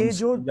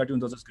Ninja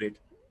Tunes was great.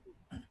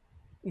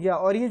 या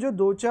और ये जो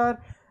 2-4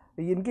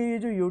 इनके ये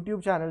जो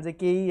YouTube channels है,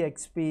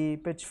 KEXP,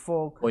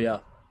 Pitchfork,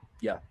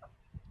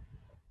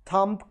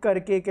 थंप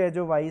करके, क्या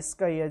जो वाइस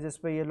का ही है,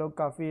 जिसपे ये लोग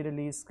काफ़ी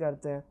रिलीज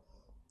करते हैं.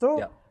 तो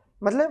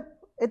मतलब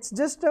it's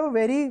just a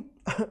very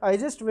I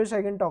just wish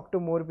I can talk to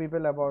more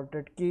people about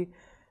it कि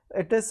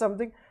it is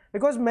something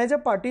because मैं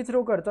जब party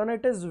throw करता हूँ ना,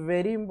 it is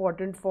very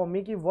important for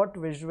me कि what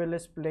visual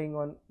is playing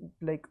on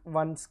like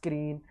one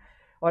screen.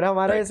 और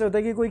हमारा Right. ऐसे होता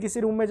है कि कोई किसी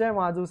रूम में जाए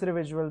वहाँ दूसरे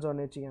visuals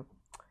होने चाहिए.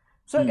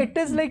 So it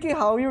is like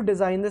how you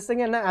design this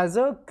thing, and as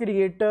a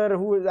creator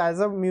who, as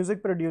a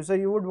music producer,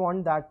 you would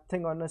want that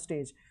thing on a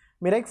stage.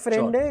 मेरा एक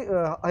friend है,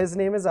 his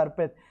name is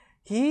Arpit.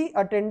 He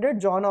attended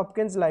John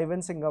Hopkins live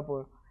in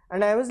Singapore, and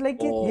I was like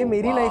कि ये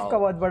मेरी life का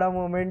बहुत बड़ा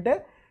moment है,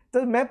 तो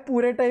मैं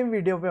पूरे time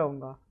video पे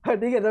आऊँगा.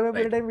 ठीक है, तो मैं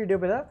पूरे time video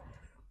पे था.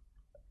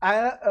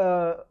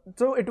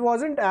 So it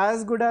wasn't as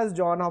good as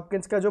John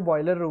Hopkins का जो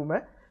boiler room है,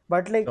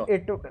 but like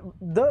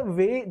the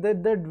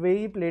way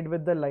he played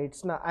with the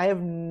lights, na, I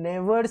have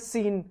never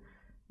seen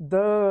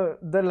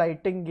the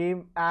lighting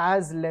game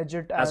as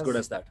legit as good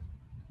as that.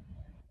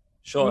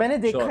 Sure. मैंने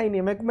देखा ही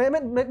नहीं.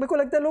 मेरे को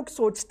लगता है लोग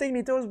सोचते ही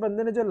नहीं थे उस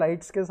बंदे ने जो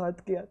लाइट्स के साथ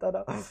किया था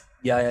ना.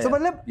 तो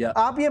मतलब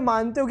आप ये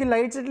मानते हो कि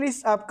लाइट्स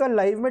एटलीस्ट आपका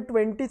लाइव में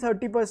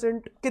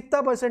 20-30%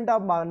 कितना परसेंट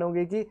आप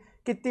मानोगे कि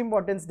कितनी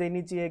इंपॉर्टेंस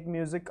देनी चाहिए एक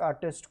म्यूजिक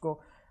आर्टिस्ट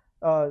को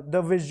the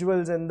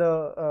visuals and the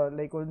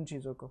like उन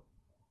चीजों को?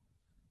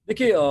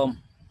 देखिए,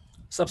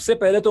 सबसे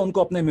पहले तो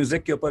उनको अपने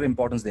म्यूजिक के ऊपर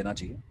इंपॉर्टेंस देना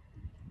चाहिए,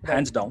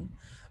 hands down.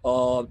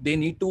 They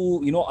need to,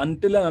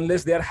 until and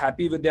unless they are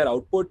happy with their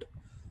output,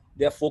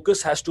 their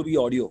focus has to be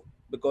audio,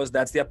 because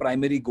that's their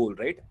primary goal,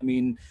 right? I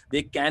mean,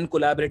 they can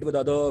collaborate with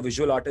other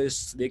visual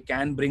artists, they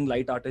can bring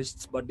light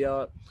artists, but their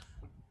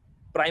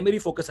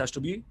primary focus has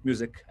to be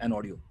music and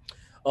audio.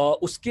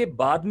 Uske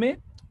baad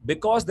mein,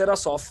 because there are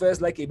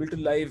softwares like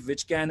Ableton Live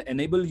which can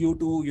enable you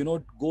to,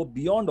 go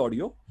beyond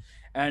audio,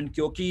 and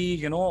क्योंकि,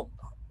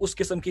 उस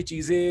किस्म की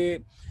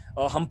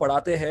चीजें हम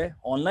पढ़ाते हैं,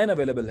 online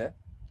available है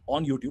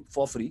on YouTube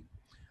for free.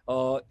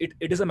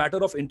 It is a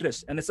matter of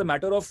interest, and it's a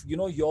matter of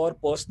your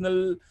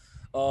personal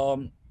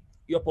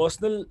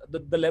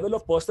the level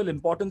of personal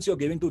importance you're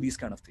giving to these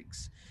kind of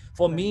things.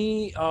 For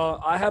me,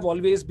 I have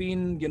always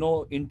been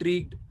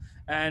intrigued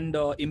and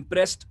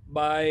impressed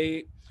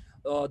by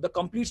the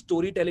complete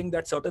storytelling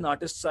that certain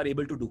artists are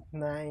able to do.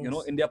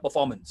 Nice. In their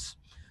performance,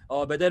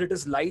 whether it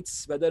is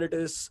lights, whether it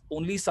is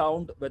only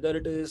sound, whether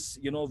it is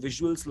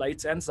visuals,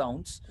 lights and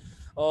sounds,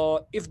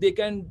 if they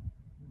can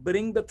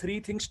bring the three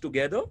things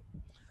together,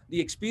 the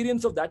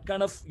experience of that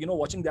kind of,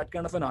 watching that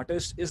kind of an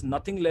artist is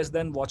nothing less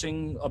than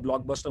watching a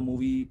blockbuster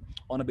movie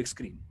on a big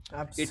screen.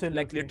 Absolutely. It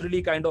like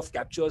literally kind of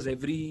captures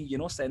every,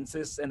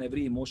 senses and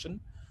every emotion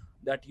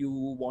that you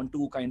want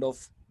to kind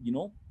of,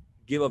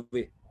 give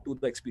away to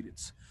the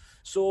experience.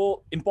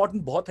 So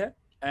important बहुत है,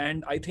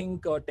 and I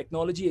think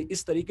technology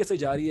इस तरीके से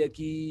जा रही है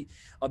कि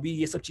अभी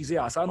ये सब चीजें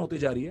आसान होती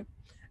जा रही है,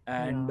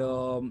 and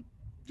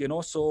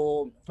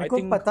so I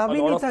think पता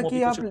भी नहीं था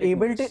कि आप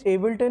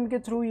Ableton के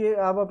थ्रू ये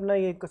आप अपना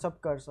ये सब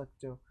कर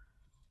सकते हो.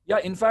 Yeah,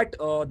 in fact,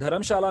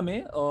 Dharamshala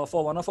mein,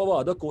 for one of our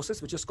other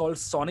courses, which is called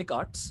Sonic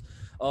Arts,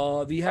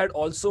 we had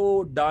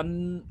also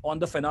done on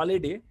the finale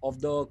day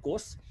of the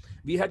course,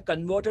 we had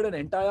converted an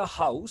entire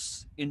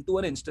house into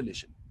an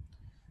installation.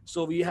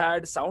 So we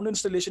had sound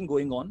installation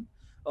going on.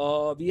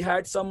 We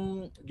had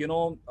some,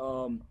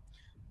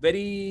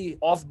 very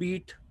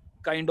offbeat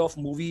kind of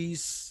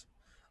movies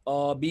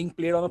being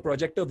played on a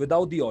projector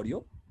without the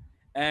audio.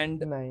 And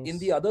nice. In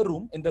the other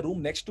room, in the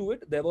room next to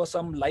it, there were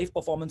some live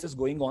performances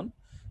going on,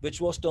 which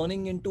was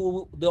turning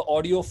into the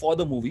audio for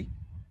the movie.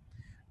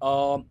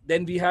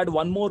 Then we had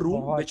one more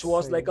room, which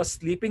was like a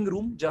sleeping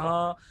room,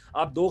 जहाँ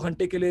आप 2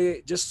 घंटे के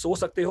लिए just सो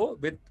सकते हो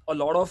with a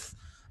lot of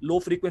low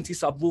frequency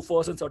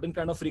subwoofers and certain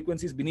kind of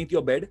frequencies beneath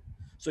your bed.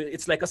 So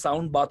it's like a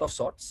sound bath of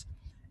sorts.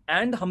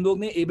 And हम लोग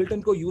ने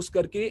Ableton को use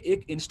करके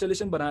एक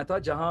installation बनाया था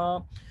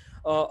जहाँ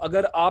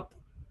अगर आप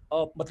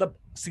मतलब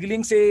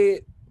सीलिंग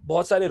से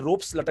बहुत सारे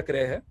ropes लटक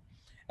रहे हैं,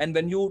 and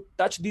when you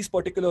touch these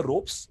particular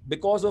ropes,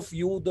 because of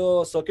you,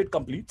 the circuit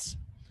completes.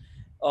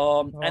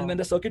 And when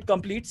the circuit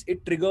completes,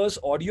 it triggers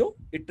audio,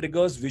 it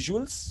triggers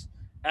visuals,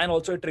 and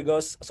also it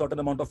triggers a certain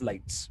amount of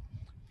lights.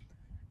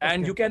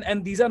 And you can,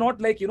 and these are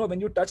not like, when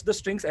you touch the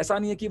strings, ऐसा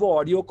नहीं है कि वो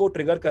audio को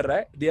trigger कर रहा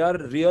है. They are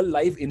real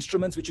live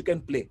instruments which you can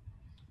play.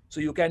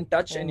 So you can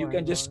touch and you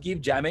can just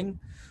keep jamming.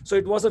 So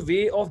it was a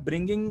way of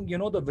bringing,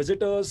 the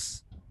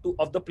visitors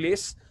of the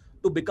place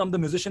to become the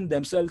musician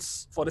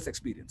themselves for this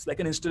experience, like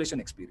an installation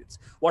experience.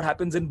 What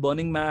happens in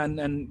Burning Man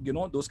and,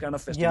 those kind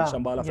of festivals,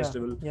 Shambhala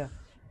Festival,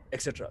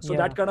 etc. So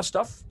that kind of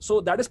stuff.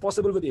 So that is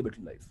possible with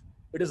Ableton Live.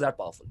 It is that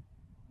powerful.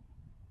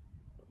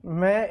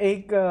 मैं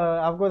एक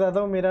आपको बताता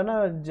हूँ, मेरा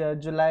ना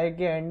जुलाई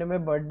के and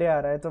में birthday आ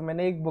रहा है, तो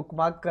मैंने एक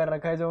बुकमार्क कर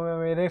रखा है जो मैं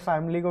मेरे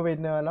फैमिली को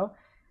भेजने वाला हूँ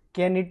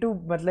कि आई नीड टू,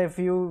 मतलब if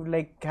you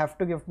like have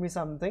to give me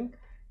something,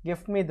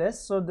 gift me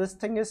this. So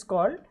this thing is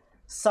called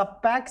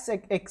Subpax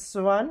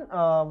X1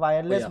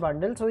 wireless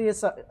bundle. So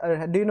yes,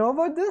 do you know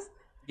about this?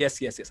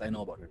 Yes, I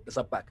know about it. The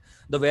Subpack,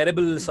 the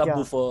wearable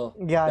subwoofer.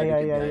 Yeah.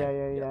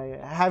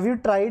 Have you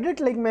tried it?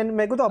 Like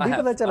मेरे को तो अभी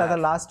पता चला था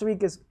last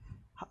week.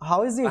 How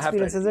is the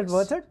experience? Is it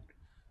worth it?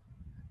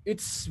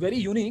 It's very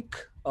unique.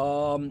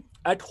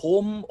 At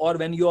home or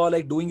when you are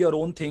like doing your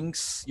own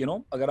things,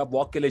 अगर आप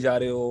walk के लिए जा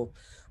रहे हो,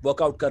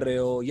 workout कर रहे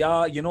हो,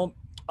 या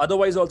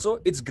Otherwise also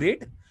it's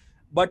great,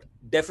 but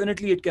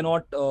definitely it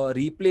cannot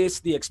replace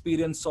the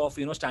experience of,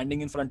 you know,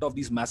 standing in front of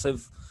these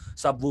massive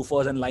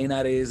subwoofers and line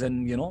arrays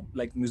and, you know,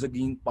 like music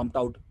being pumped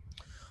out.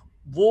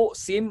 वो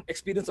same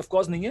experience of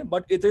course नहीं है,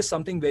 but it is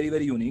something very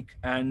very unique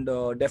and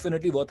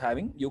definitely worth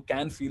having. You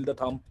can feel the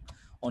thump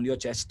on your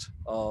chest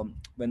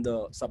when the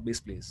sub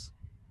bass plays.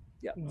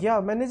 या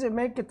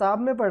मैं किताब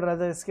में पढ़ रहा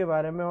था इसके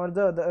बारे में, और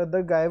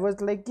द गाय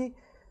वाज लाइक कि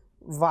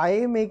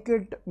why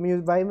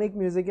make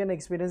music an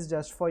experience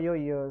just for your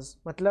ears,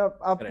 मतलब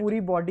आप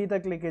पूरी बॉडी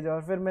तक लेके जाओ.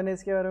 फिर मैंने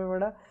इसके बारे में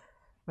पढ़ा,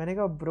 मैंने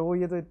कहा ब्रो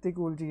ये तो इतनी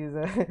कूल चीज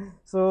है.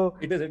 सो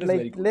it is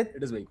very cool.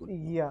 It is very cool.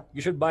 Yeah,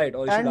 you should buy it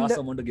or you should ask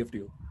someone to gift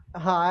you.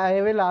 हाँ,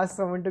 I will ask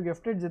someone to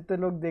gift it. जितने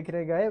लोग देख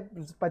रहे गए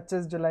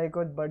 25 जुलाई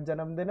को बर्थ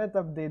जन्मदिन है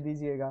तब दे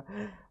दीजिएगा.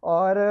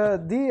 और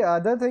the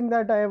other thing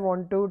that I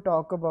want to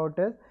talk about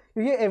is,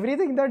 क्योंकि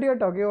everything that you are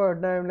talking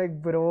about ना, I am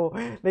like bro,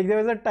 like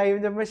there was a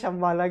time जब मैं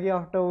शम्बाला की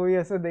आफ्टर मूवी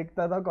ऐसे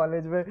देखता था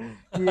कॉलेज में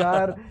कि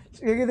यार,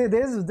 क्योंकि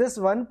there is this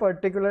one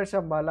particular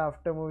शम्बाला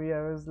after movie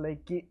I was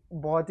like कि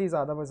बहुत ही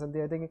ज़्यादा पसंद थी.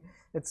 I think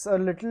it's a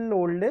little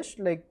ओल्डिश,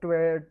 like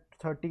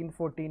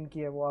 13-14 की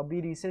है वो.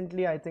 अभी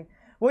रिसेंटली आई थिंक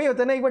वही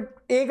होता है ना, एक बार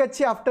एक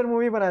अच्छी आफ्टर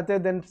मूवी बनाते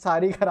हैं देन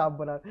सारी खराब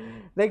बना.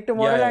 लाइक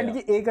टुमारोलैंड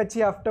की एक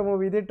अच्छी आफ्टर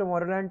मूवी थी,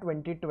 Tomorrowland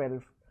 2012,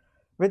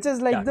 which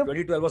is like the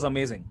 2012 was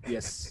amazing.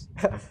 Yes.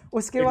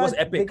 उसके it बाद was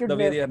epic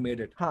the way they have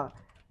made it. हाँ,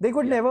 they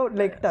could never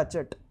like touch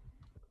it.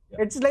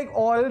 It's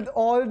like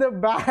all the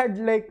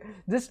bad, like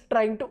just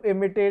trying to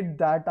imitate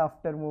that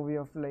after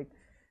movie of like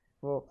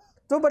वो.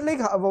 So but like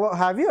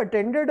have you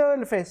attended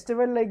a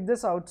festival like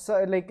this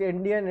outside, like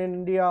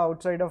India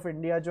outside of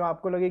India, जो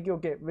आपको लगे कि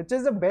okay, which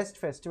is the best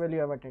festival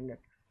you have attended?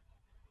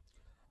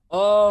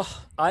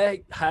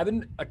 I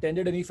haven't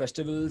attended any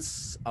festivals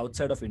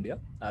outside of India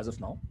as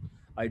of now.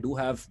 I do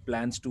have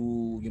plans to,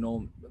 you know,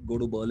 go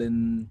to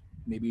Berlin,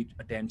 maybe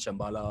attend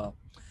Shambhala,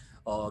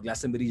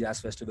 Glastonbury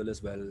Jazz Festival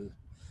as well.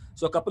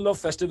 So a couple of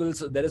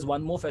festivals. There is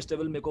one more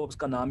festival, मेरे को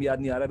उसका नाम याद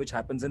नहीं आ रहा, which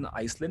happens in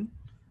Iceland,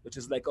 which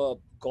is like a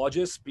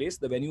gorgeous place.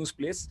 The venue's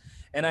place,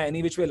 and I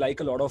any which way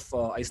like a lot of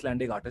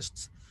Icelandic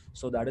artists.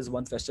 So that is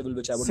one festival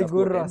which I would love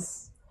to attend.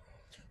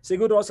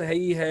 Sigur Rós है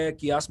ही है,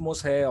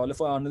 Kiasmos है,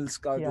 Oliver Arnolds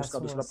का जो उसका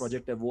दूसरा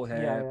project है वो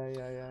है.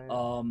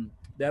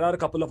 There are a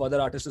couple of other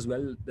artists as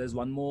well. There's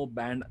one more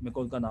band, मेरे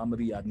को उनका नाम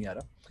अभी याद नहीं आ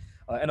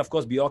रहा. And of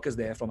course Björk is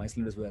there from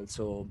Iceland as well.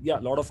 So yeah,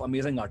 a lot of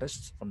amazing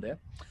artists from there.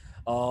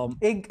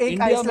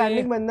 एक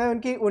Icelandic बंदा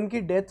है,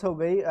 उनकी डेथ हो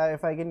गई.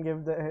 If I can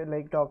give the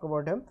like talk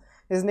about him,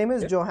 his name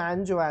is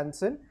Johan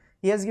Johansson.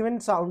 He has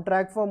given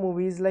soundtrack for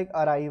movies like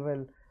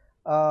Arrival.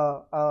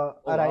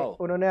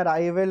 उन्होंने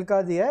Arrival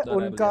का दिया है.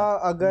 उनका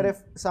अगर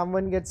if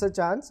someone gets a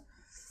chance,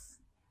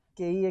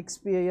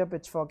 KEXP है या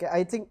Pitchfork है,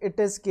 I think it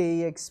is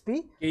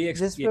KEXP,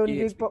 जिस पे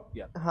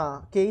उनकी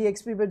हाँ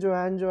KEXP पे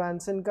जोहान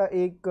जोहानसन का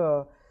एक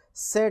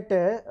सेट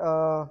है.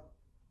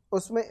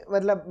 उसमें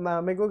मतलब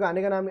मेरे को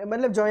गाने का नाम,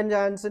 मतलब जोहान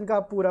जोहानसन का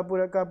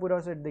पूरा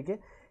सेट देखे.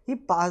 He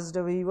passed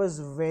away. He was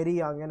very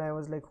young and I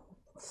was like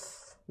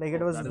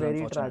it was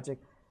very tragic.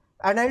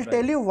 And I'll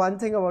tell you one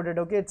thing about it,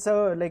 okay? It's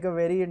like a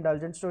very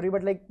indulgent story,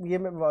 but like ये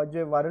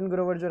जो वरुण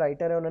ग्रोवर जो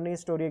writer है, उन्होंने ये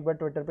story एक बार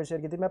Twitter पे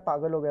share की थी. मैं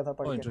पागल हो गया था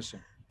पढ़ के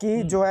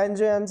कि जोहान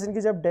जोहानसन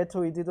की जब डेथ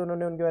हुई थी तो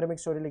उन्होंने उनके बारे में एक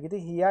स्टोरी लिखी थी.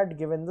 He had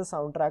given the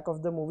soundtrack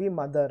of the movie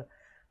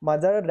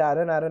Mother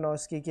Darren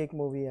Aronofsky की एक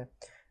मूवी है.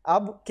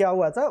 अब क्या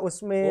हुआ था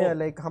उसमें,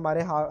 लाइक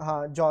हमारे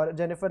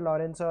जेनिफर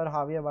लॉरेंस और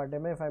हावियर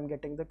बार्डेम में, if I'm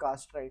getting the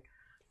cast right.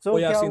 So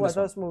क्या हुआ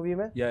था उस मूवी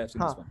में,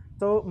 हाँ,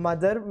 तो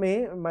मदर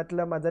में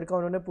मतलब मदर का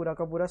उन्होंने पूरा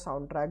का पूरा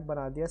साउंड ट्रैक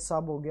बना दिया,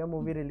 सब हो गया,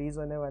 मूवी रिलीज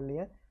होने वाली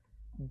है.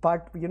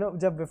 बट यू नो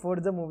जब before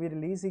the movie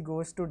release he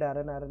goes to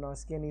Darren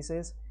आरोनोफ्स्की and he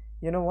says,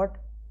 you know what,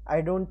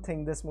 I don't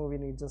think this movie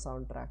needs a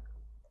sound track,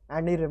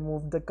 and he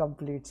removed the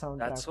complete sound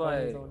track. That's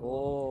why.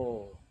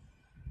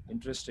 Oh,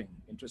 interesting.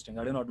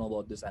 I did not know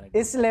about this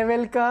anecdote. इस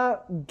level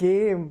का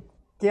game,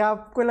 क्या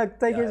आपको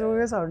लगता है कि इस movie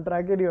में sound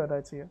track ही नहीं होना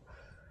चाहिए?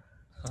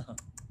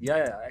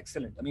 Yeah,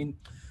 excellent. I mean,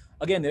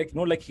 again, like, you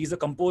know, like he's a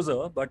composer,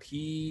 but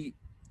he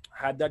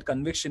had that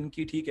conviction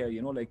ki theek hai,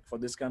 you know, like for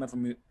this kind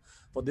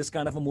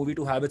of a movie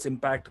to have its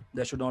impact,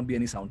 there should not be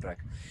any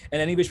soundtrack.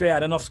 And any which way,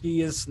 Aronofsky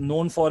is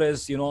known for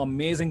his, you know,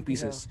 amazing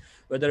pieces,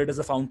 whether it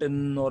is The Fountain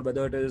or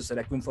whether it is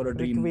Requiem for a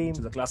Dream,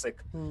 which is a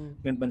classic,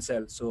 Clint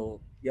Mansell. So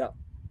yeah,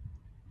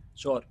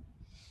 sure.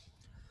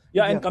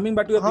 Yeah, and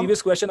coming back to your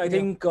previous question, I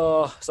think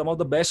some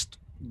of the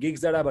best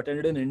gigs that I've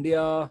attended in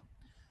India,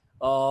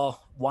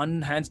 one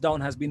hands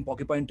down has been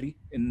Porcupine Tree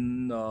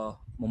in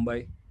Mumbai,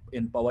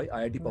 in Powai,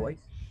 IIT Powai.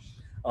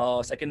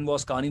 Second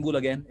was Carnival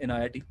again in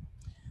IIT,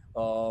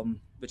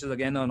 which is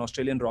again an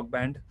Australian rock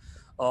band.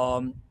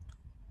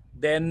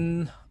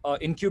 Then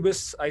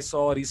Incubus I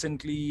saw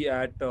recently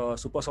at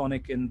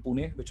Supersonic in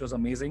Pune, which was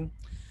amazing.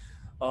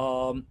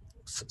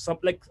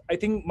 I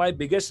think my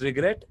biggest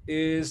regret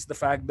is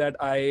the fact that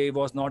I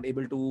was not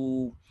able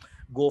to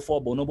go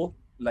for Bonobo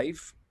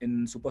live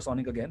in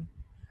Supersonic again.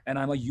 And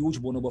I'm a huge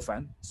Bonobo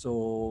fan, so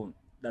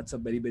that's a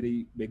very,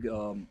 very big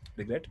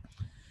regret.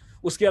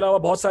 उसके अलावा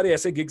बहुत सारे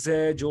ऐसे gigs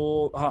हैं जो,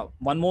 हाँ,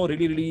 one more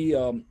really really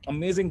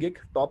amazing gig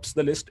tops the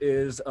list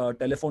is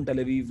telephone Tel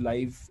Aviv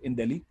live in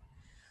Delhi.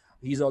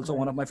 He's also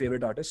one of my Nice,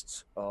 favorite artists.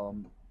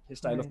 His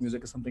style of nice,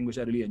 music is something which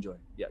I really enjoy.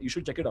 Yeah, you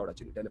should check it out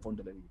actually. Telephone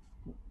Tel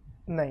Aviv.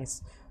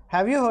 nice.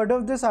 Have you heard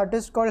of this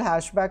artist called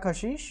Hashback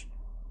Hashish?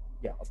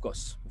 Yeah, of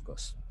course, of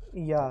course.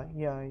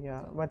 या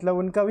मतलब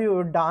उनका भी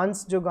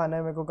dance जो गाना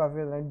है मेरे को काफी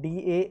पसंद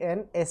है,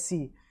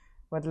 DANSE,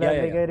 मतलब Yeah,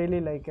 yeah, like yeah. I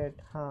really like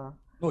it. हाँ.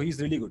 No,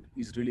 he's really good.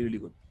 He's really, really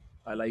good.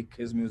 I like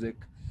his music.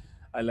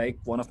 I like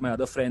one of my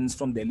other friends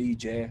from Delhi,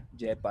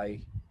 Jay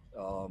Pai.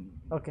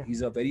 Okay.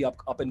 He's a very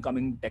up and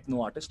coming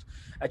techno artist.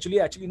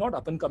 Actually not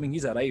up and coming.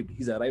 He's arrived.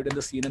 He's arrived in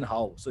the scene in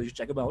how. So you should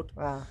check him out.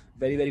 Ah,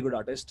 Very, very good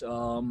artist.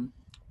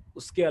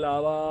 Uske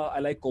alawa, I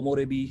like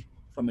Komorebi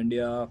from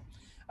India.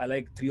 I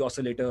like Three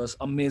Oscillators.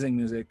 Amazing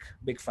music.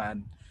 Big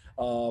fan.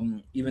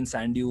 Even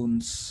Sand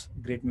Dunes.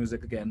 Great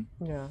music again.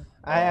 yeah.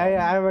 I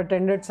have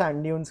attended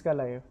Sand Dunes ka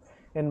live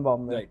in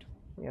Bombay. Right.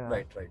 Yeah.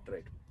 Right.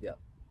 Yeah.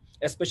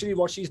 Especially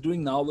what she's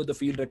doing now with the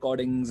field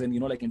recordings and,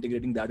 like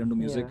integrating that into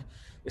music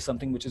is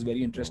something which is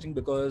very interesting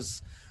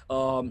because,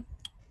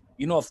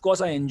 of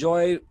course I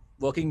enjoy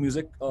working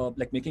music,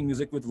 like making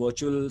music with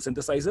virtual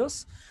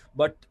synthesizers,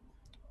 but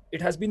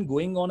it has been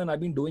going on and I've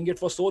been doing it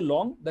for so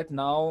long that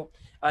now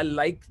I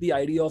like the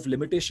idea of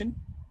limitation.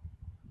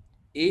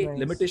 Nice.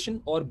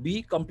 Limitation, or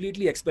B,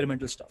 completely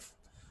experimental stuff,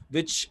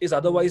 which is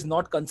otherwise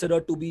not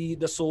considered to be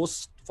the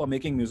source for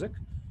making music.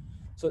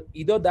 So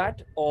either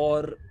that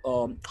or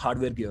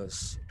hardware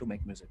gears to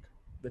make music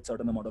with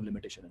certain amount of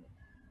limitation in it.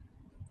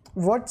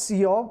 What's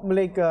your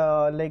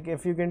like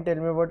if you can tell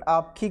me about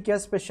आपकी क्या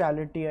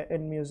specialty है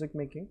in music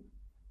making?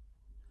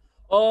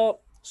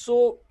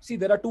 So see,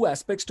 there are two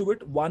aspects to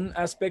it. One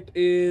aspect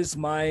is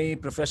my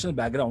professional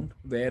background,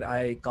 where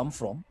I come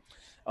from.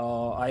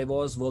 I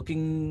was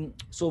working,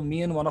 so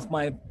me and one of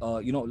my,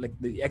 like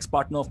the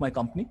ex-partner of my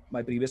company,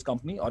 my previous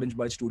company, Orange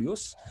Byte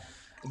Studios,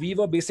 we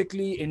were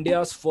basically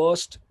India's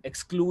first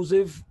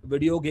exclusive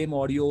video game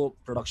audio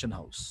production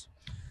house.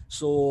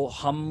 So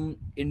हम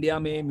India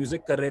में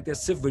music कर रहे थे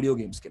सिर्फ video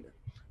games के लिए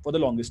for the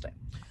longest time.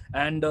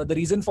 And the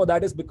reason for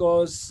that is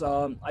because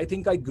I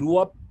think I grew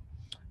up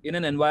in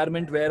an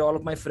environment where all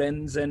of my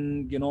friends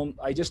and,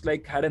 I just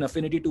like had an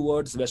affinity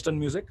towards Western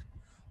music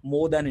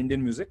more than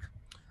Indian music.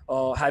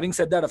 Having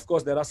said that, of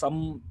course, there are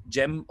some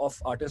gem of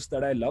artists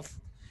that I love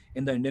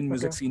in the Indian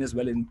music scene as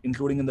well,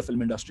 including in the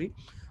film industry.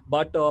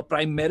 But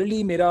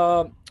primarily,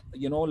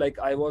 like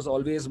I was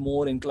always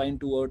more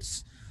inclined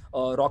towards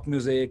rock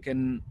music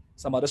and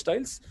some other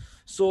styles.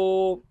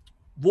 So,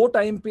 wo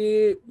time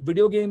pe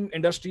video game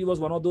industry was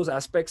one of those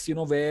aspects,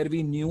 where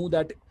we knew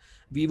that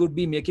we would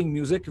be making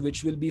music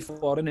which will be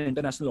for an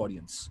international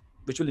audience,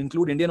 which will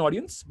include Indian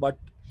audience, but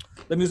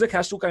the music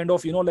has to kind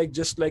of,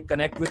 just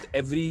connect with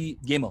every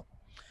gamer.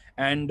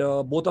 And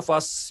both of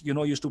us,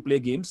 used to play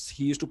games.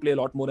 He used to play a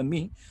lot more than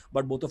me,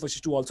 but both of us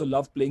used to also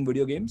love playing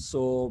video games.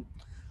 So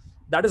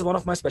that is one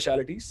of my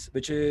specialities,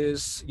 which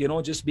is,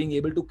 just being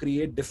able to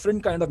create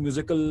different kind of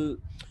musical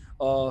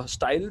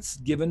styles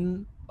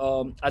given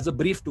as a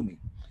brief to me.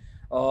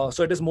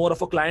 So it is more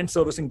of a client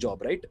servicing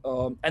job, right?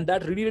 And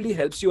that really, really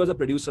helps you as a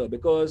producer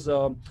because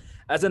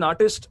as an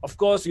artist, of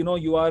course,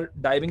 you are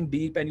diving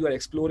deep and you are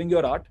exploring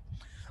your art.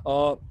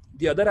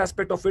 The other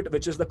aspect of it,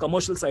 which is the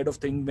commercial side of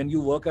thing, when you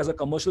work as a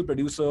commercial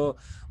producer,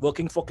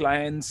 working for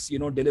clients,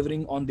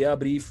 delivering on their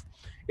brief,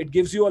 it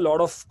gives you a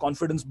lot of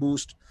confidence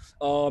boost.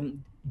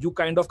 You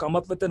kind of come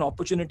up with an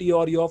opportunity,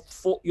 or you're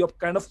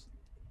kind of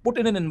put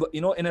in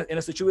in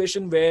a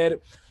situation where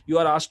you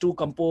are asked to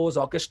compose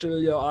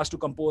orchestral, you're asked to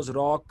compose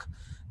rock,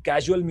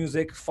 casual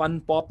music,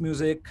 fun pop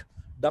music,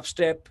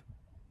 dubstep,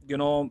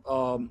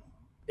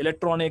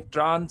 electronic,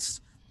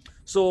 trance.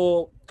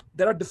 So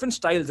there are different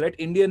styles, right?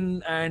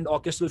 Indian and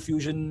orchestral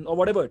fusion or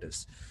whatever it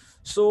is.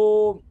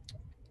 So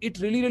it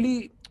really,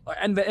 really,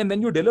 and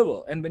when you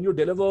deliver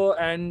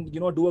and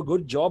do a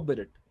good job with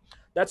it,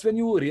 that's when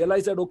you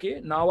realize that, okay,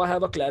 now I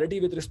have a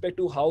clarity with respect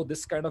to how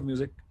this kind of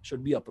music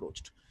should be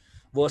approached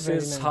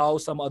versus how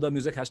some other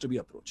music has to be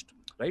approached,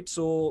 right?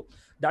 So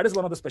that is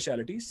one of the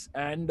specialities.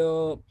 And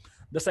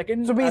the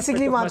second, so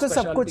basically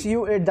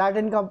that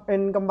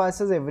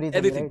encompasses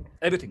everything,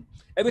 right?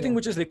 Everything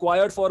which is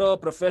required for a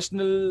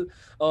professional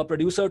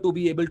producer to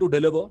be able to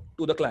deliver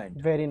to the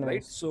client. Very nice.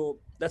 Right? So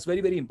that's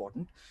very, very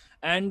important.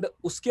 And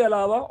uske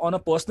alawa, on a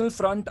personal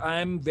front, I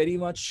am very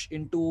much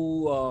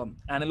into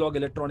analog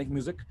electronic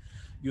music,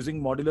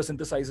 using modular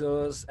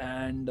synthesizers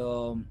and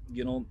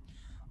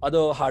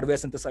other hardware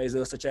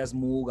synthesizers such as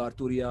Moog,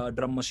 Arturia,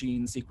 drum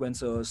machines,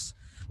 sequencers.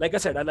 Like I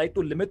said, I like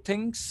to limit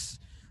things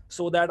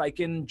so that I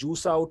can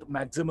juice out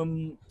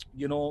maximum,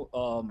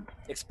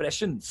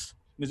 expressions,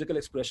 musical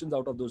expressions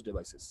out of those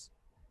devices.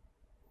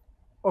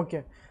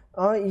 Okay.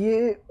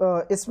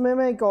 इसमें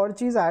मैं एक और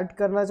चीज़ add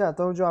करना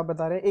चाहता हूँ जो आप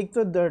बता रहे हैं. एक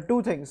तो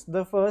टू थिंग्स.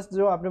 द फर्स्ट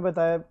जो आपने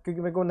बताया,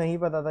 क्योंकि मेरे को नहीं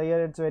पता था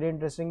यार, it's very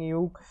interesting,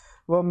 you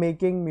were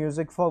making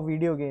music for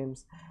video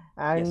games.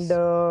 And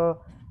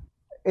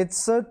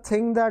it's a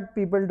thing that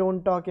people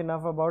don't talk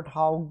enough about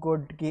how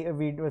good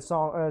video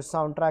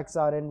soundtracks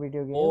are in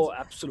video games. Oh,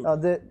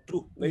 absolutely. The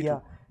True. Very Yeah,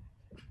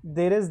 true.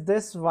 there is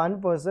this one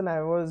person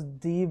I was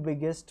the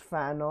biggest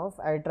fan of.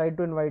 I tried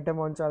to invite him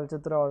on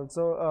Chalchitra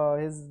also.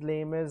 His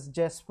name is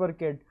Jesper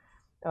Kid.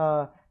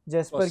 Uh, Of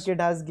Jesper course.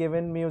 Kid has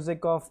given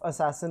music of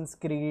Assassin's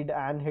Creed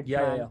and Yeah, yeah,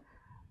 Hitman. yeah.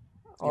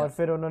 और Yeah.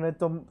 फिर उन्होंने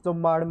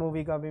Tumbbad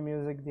movie का भी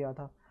music दिया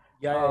था.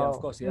 Yeah, yeah, yeah. Of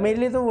course. Yeah, मेरे yeah.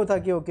 लिए तो वो था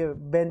कि ओके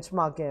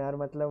बेंचमार्क है यार,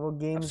 मतलब वो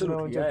गेम्स में वो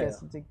Absolutely. जो Yeah, yeah.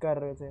 कैसे कर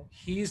रहे थे.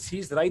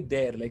 He's right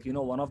there. Like,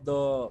 one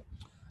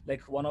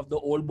of the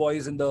old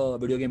boys in the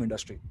video game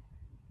industry.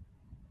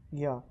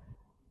 Yeah.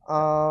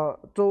 Yeah.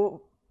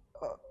 So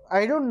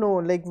I don't know,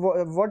 like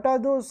what are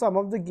those some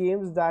of the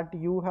games that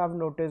you have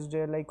noticed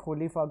है, like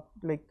holy fuck,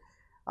 like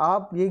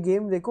आप ये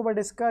game देखो but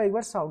इसका एक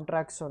बार sound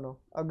track सुनो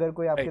अगर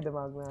कोई आपके Right.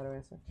 दिमाग में आ रहा है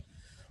वैसे.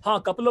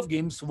 हाँ, couple of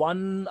games.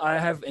 One, I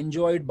have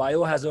enjoyed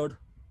Biohazard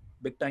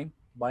big time.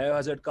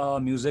 Biohazard ka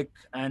music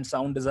and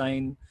sound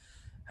design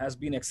has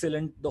been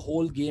excellent. The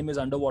whole game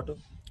is underwater.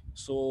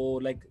 So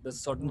like there's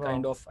a certain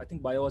kind Wow. of, I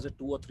think Biohazard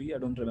 2 or 3, I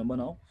don't remember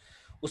now.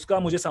 उसका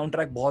मुझे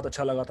soundtrack बहुत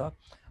अच्छा लगा था.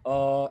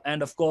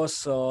 And of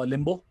course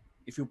Limbo,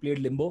 if you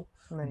played Limbo,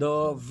 Nice. the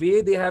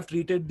way they have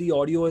treated the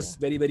audio is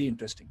very, very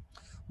interesting.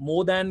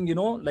 More than,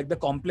 like the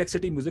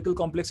complexity, musical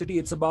complexity,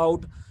 it's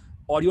about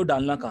audio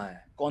डालना कहाँ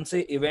है, कौन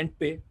से event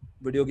पे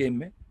video game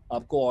में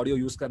आपको audio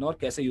use करना है और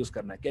कैसे यूज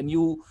करना है. Can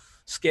you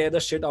scare the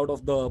shit out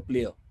of the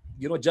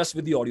player, just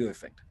with the audio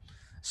effect.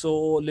 So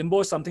Limbo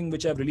is something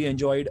which I've really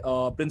enjoyed.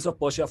 Prince of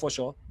Persia for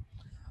sure.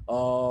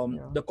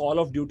 The Call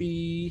of Duty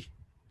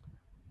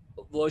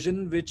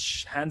version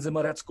which Hans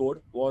Zimmer had scored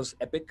was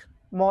epic.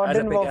 Modern as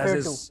epic Warfare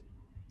as 2. his,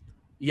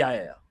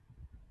 yeah.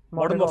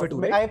 Modern Warfare 2,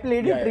 right? I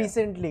played Yeah, it yeah.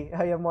 recently.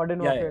 Yeah,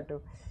 Modern Yeah, Warfare yeah.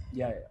 2.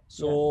 Yeah.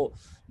 So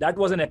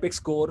that was an epic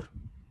score.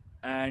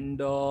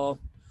 And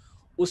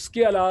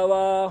उसके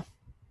अलावा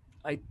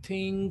I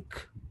think,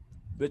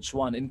 which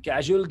one in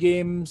casual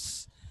games?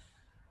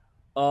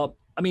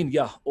 I mean,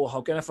 yeah. Oh,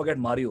 how can I forget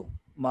Mario?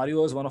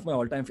 Mario is one of my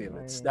all-time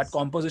favorites. Nice. That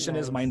composition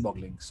is Nice.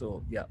 mind-boggling.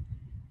 So yeah.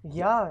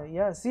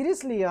 या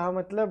seriously यहाँ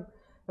मतलब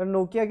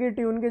Nokia की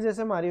tune के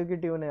जैसे Mario की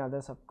tune है याद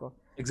है सबको.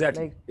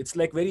 Exactly. Like, It's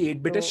like very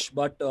 8-bitish,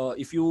 but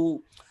if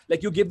you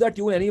like, you give that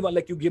tune anyone,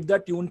 like you give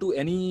that tune to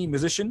any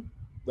musician,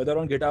 whether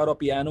on guitar or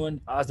piano,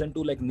 and ask them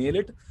to like nail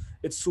it,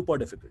 it's super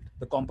difficult.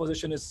 The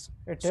composition is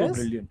It so is?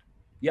 brilliant.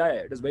 Yeah,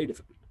 it is very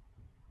difficult.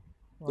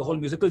 The whole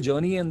musical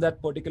journey and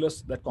that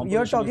composition.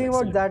 You're talking is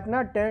about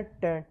excellent.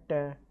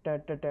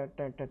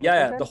 that.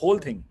 Yeah, the whole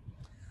thing.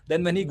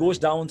 Then when he goes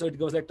down, so it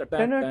goes like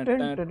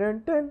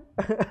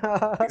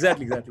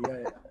exactly.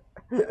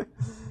 Yeah.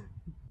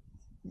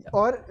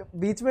 और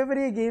बीच में फिर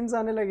ये games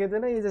आने लगे थे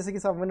ना, ये जैसे कि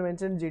someone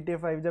mentioned GTA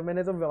 5, जब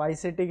मैंने तो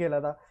Vice City खेला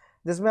था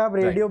जिसमें आप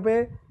रेडियो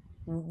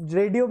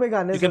पे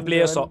गाने You can play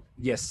a सुनते हो. song.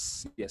 Yes.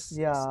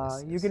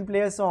 Yeah, you can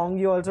play a song.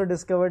 You also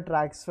discover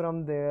tracks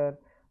from there.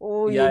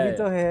 Oh, ये Yeah, भी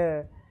तो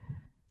है.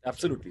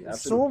 Absolutely.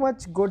 So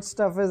much good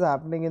stuff is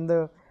happening in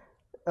the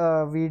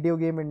video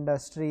game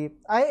industry.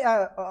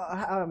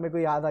 मेरे को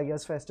याद आ गया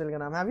इस फेस्टिवल का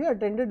नाम. Have you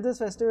attended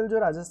this festival जो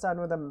राजस्थान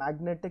में था,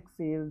 Magnetic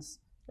Fields?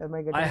 Am I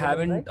getting I the name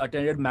haven't right?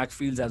 attended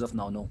Macfields as of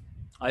now. No,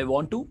 I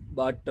want to,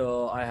 but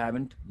I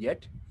haven't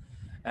yet.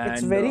 And,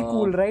 It's very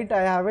cool, right? I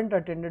haven't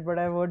attended, but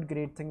I've heard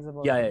great things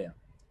about it. Yeah.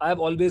 I have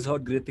always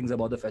heard great things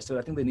about the festival.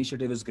 I think the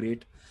initiative is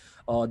great.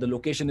 The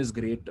location is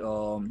great.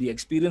 The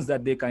experience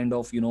that they kind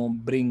of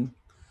bring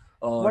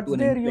What's to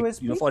their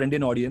USP? for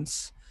Indian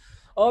audience.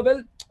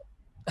 Well,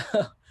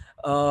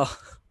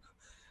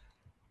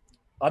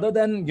 other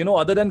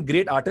than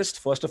great artists,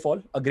 first of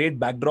all, a great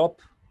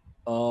backdrop,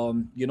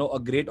 a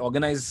great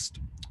organized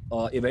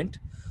event.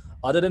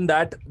 Other than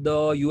that, the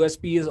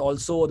USP is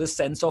also this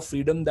sense of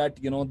freedom that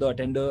the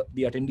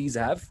attendees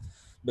have,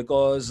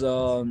 because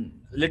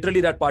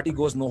literally that party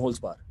goes no holds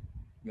bar.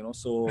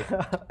 So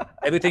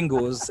everything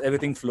goes,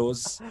 everything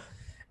flows,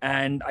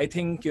 and I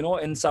think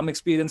in some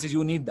experiences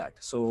you need that.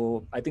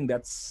 So I think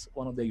that's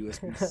one of the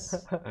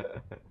USPs.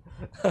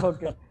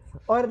 Okay.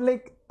 और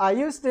like, are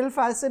you still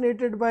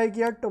fascinated by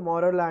कि यार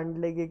Tomorrowland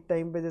like एक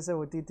time पे जैसे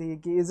होती थी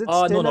कि is it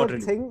still No, a not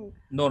really. thing?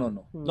 No.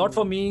 Not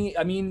for me.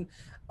 I mean,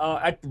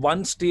 at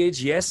one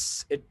stage,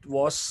 yes, it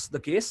was the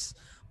case.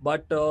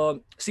 But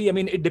see, I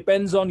mean, it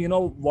depends on,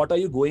 what are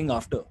you going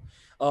after?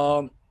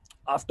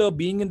 After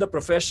being in the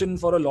profession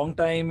for a long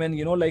time, and,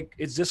 like,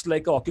 it's just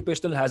like an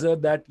occupational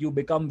hazard that you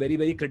become very,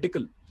 very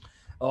critical.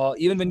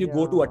 Even when you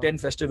go to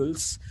attend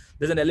festivals,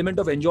 there's an element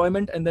of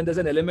enjoyment, and then there's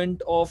an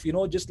element of,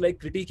 just like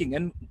critiquing.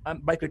 And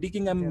by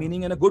critiquing, I'm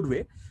meaning in a good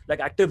way, like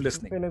active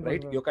listening,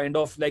 right? You're kind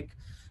of like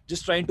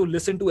just trying to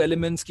listen to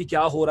elements, ki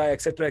kya ho raha hai,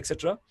 etc.,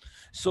 etc.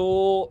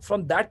 So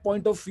from that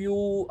point of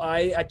view,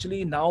 I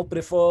actually now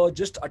prefer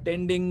just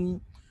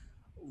attending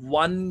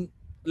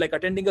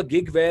a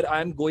gig where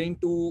I'm going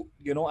to,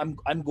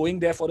 I'm going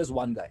there for this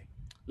one guy.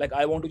 Like,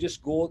 I want to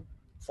just go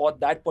for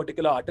that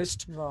particular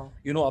artist,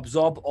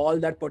 absorb all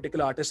that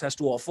particular artist has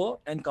to offer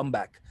and come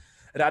back,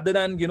 rather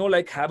than,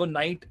 like have a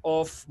night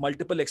of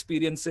multiple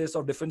experiences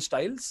of different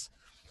styles.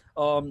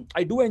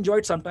 I do enjoy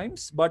it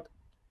sometimes, but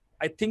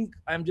I think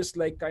I'm just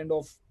like kind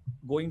of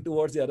going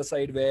towards the other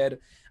side, where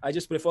I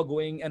just prefer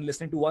going and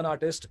listening to one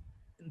artist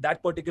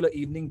that particular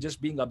evening,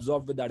 just being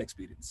absorbed with that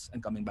experience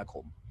and coming back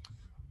home.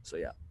 So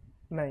yeah.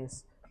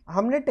 Nice.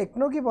 हमने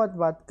techno की बहुत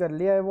बात कर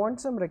ली. I want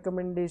some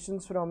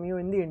recommendations from you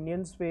in the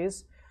Indian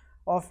space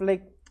of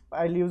like,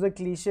 I use a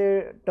cliché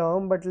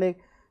term but like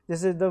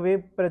this is the way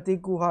Pratik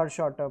Kuhar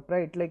shot up,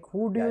 right? Like,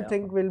 who do you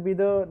think will be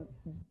the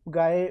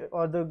guy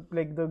or the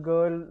like the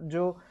girl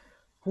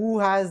who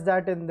has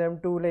that in them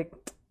to like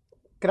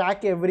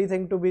crack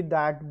everything to be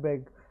that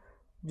big?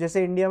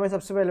 जैसे India में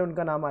सबसे पहले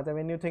उनका नाम आता है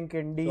when you think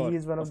indie, he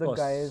is one of the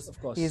guys,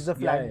 he is the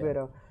flag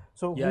bearer.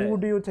 So who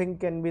do you think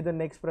can be the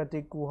next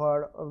Pratik Kuhar,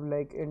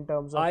 like in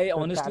terms of? I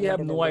honestly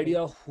have no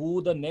idea who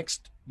the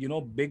next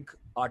big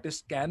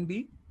artist can be.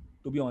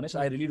 To be honest,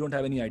 I really don't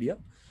have any idea.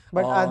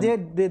 But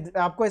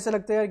आपको ऐसा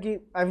लगता है कि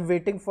I'm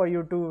waiting for you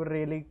to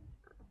really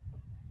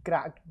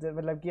crack,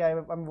 मतलब कि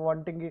I'm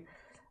wanting,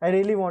 I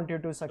really want you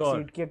to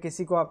succeed, कि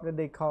किसी को आपने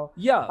देखा हो.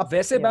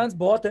 वैसे bands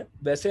बहुत है,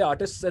 वैसे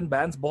artists and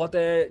bands बहुत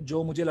है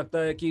जो मुझे लगता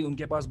है कि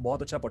उनके पास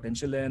बहुत अच्छा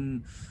potential है,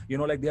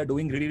 and like they are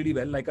doing really really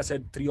well. Like I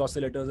said, 3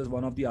 Oscillators is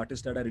one of the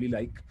artists that I really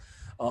like.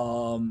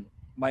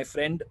 My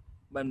friend,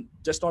 and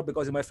just not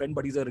because he's my friend,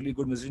 but he's a really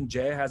good musician,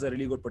 Jay has a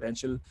really good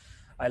potential.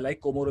 I like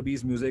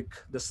Komorabi's music.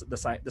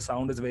 The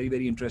sound is very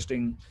very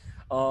interesting.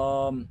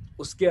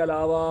 उसके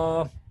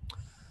अलावा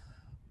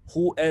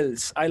who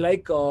else? I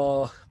like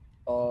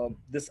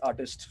this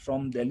artist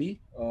from Delhi.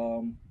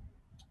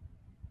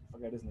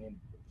 Forget his name,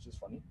 which is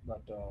funny.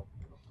 But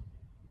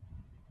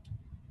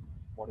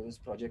what is his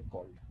project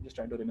called? I'm just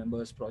trying to remember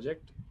his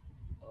project.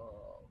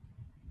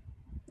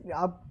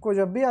 आपको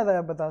जब भी याद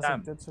आया बता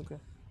सकते हो. It's okay.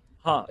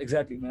 हाँ,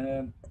 exactly.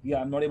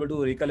 I'm not able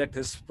to recollect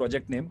his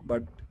project name,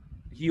 but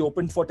he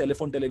opened for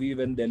Telephone Tel Aviv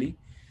in Delhi,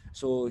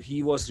 so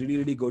he was really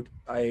really good.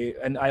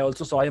 I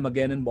also saw him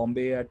again in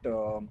Bombay at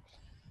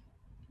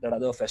that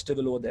other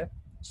festival over there.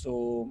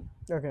 So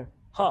okay.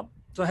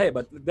 So hey,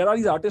 but there are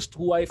these artists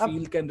who I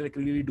feel can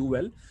really do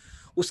well.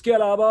 Uske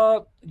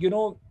alawa,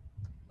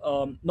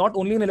 not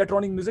only in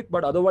electronic music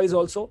but otherwise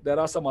also, there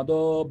are some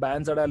other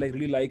bands that I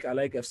really like. I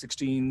like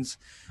F-16s.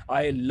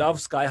 I love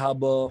Sky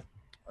Harbor,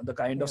 the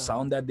kind of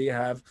sound that they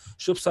have.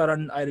 Shubh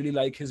Saran, I really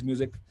like his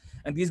music,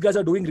 and these guys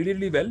are doing really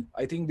really well.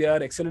 I think they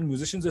are excellent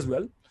musicians as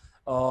well.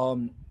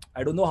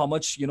 I don't know how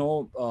much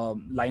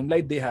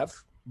limelight they have,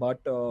 but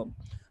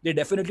they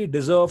definitely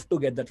deserve to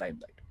get that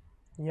limelight.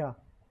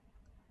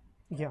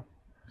 Yeah,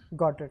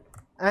 got it.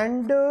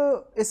 And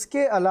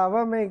इसके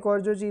अलावा मैं एक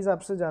और जो चीज़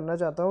आपसे जानना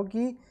चाहता हूँ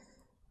कि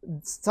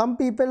some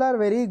people are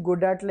very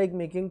good at like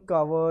making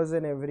covers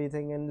and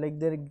everything, and like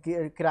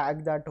they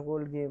crack that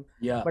whole game.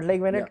 But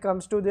like when it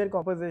comes to their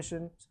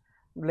compositions,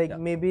 like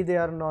maybe they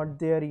are not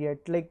there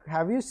yet. Like,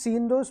 have you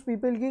seen those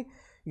people कि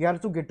यार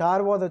तू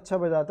guitar बहुत अच्छा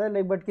बजाता है,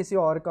 like but किसी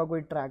और का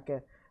कोई ट्रैक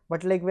है,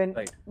 but like when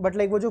but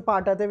like वो जो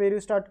पार्ट आते हैं where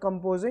you start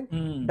composing,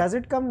 does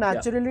it come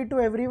naturally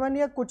to everyone,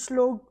 या कुछ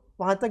लोग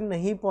वहाँ तक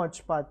नहीं पहुँच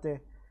पाते,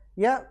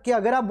 या कि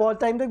अगर आप बहुत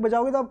टाइम तक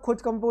बजाओगे तो आप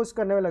खुद कंपोज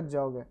करने में लग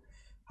जाओगे?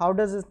 How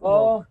does it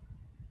work?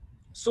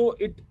 So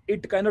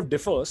it kind of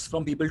differs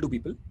from people to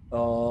people.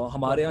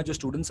 हमारे यहाँ जो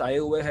students आए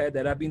हुए हैं,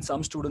 there have been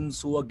some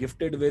students who are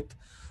gifted with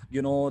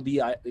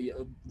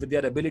with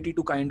their ability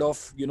to kind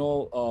of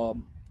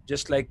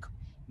just like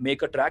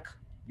make a track,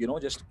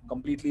 just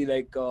completely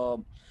like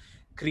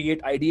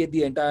ideate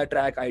the entire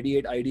track,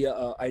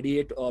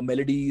 ideate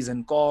melodies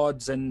and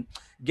chords, and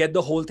get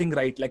the whole thing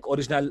right, like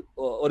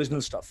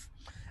original stuff.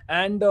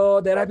 And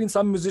there have been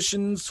some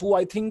musicians who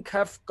I think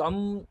have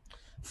come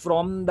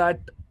from that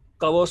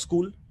cover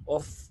school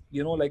of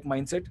like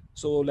mindset.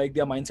 So like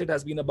their mindset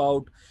has been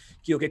about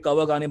कि okay,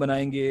 cover गाने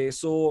बनाएंगे.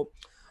 So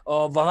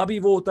वहाँ भी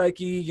वो होता है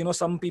कि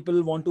some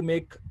people want to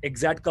make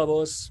exact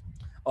covers.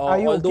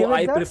 Although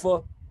I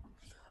prefer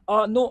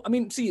no, I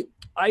mean, see,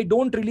 I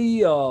don't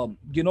really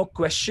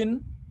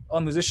question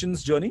a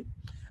musician's journey,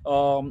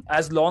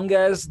 as long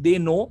as they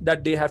know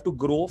that they have to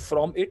grow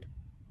from it,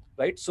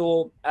 right?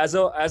 So as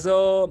a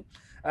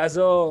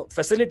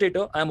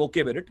facilitator, I'm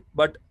okay with it.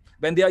 But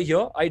when they are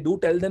here, I do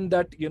tell them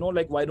that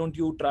like, why don't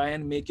you try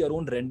and make your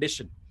own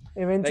rendition?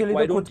 Eventually, like,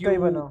 why don't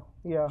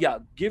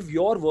you give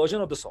your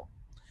version of the song?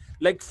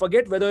 Like,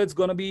 forget whether it's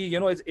gonna be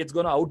it's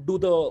gonna outdo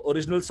the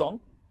original song.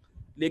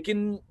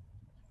 लेकिन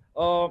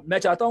मैं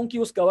चाहता हूं कि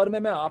उस cover में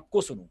मैं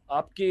आपको सुनूं,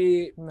 आपके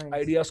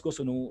आइडियाज को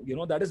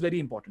सुनूं. That is very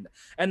important,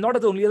 and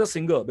not only as a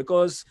singer,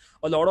 because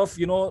a lot of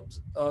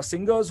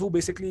singers who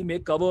basically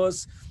make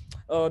covers,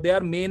 their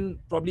main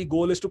probably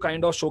goal is to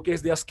kind of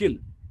showcase their skill,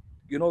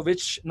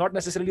 which not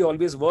necessarily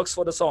always works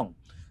for the song.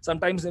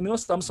 Sometimes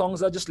some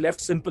songs are just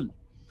left simple.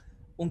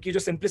 उनकी जो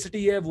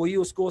simplicity है वही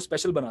उसको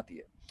special बनाती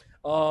है.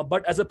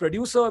 But as a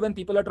producer, when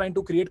people are trying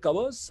to create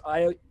covers,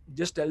 I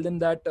just tell them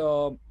that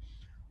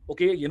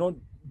okay,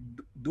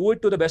 do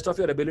it to the best of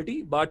your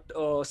ability, but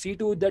see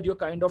to it that you're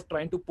kind of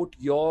trying to put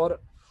your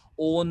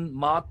own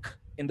mark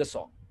in the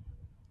song.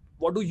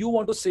 What do you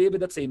want to say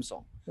with that same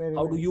song?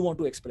 How do you want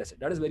to express it?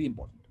 That is very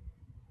important.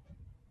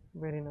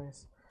 Very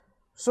nice.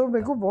 So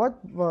मेरे को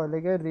बहुत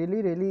like I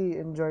really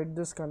enjoyed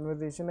this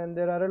conversation, and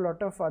there are a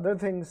lot of other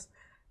things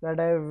that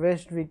I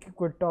wished we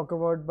could talk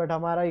about, but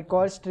हमारा एक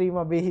और stream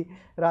अभी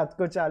रात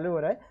को चालू हो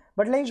रहा है.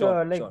 But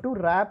Sure, like sure. to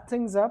wrap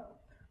things up,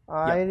 Yeah.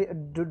 I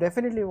do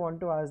definitely want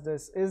to ask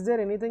this: is there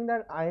anything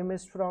that I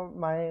missed from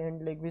my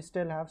end? Like we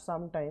still have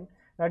some time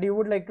that you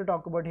would like to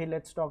talk about. Hey,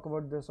 let's talk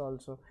about this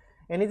also.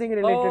 Anything Uh,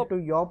 related to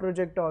your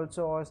project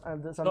also, or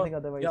no, something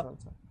otherwise yeah.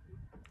 also?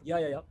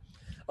 Yeah.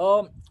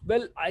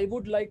 Well, I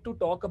would like to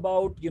talk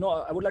about,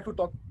 I would like to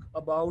talk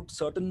about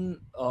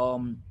certain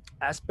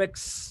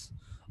aspects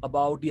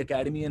about the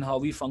academy and how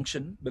we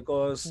function,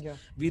 because Yeah,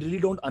 we really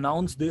don't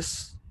announce this,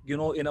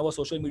 in our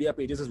social media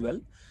pages as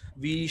well.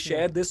 We yeah,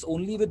 share this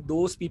only with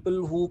those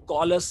people who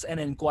call us and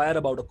inquire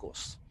about a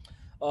course.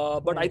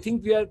 But I nice.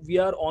 think we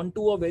are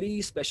onto a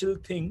very special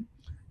thing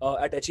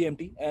at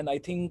HEMT, and I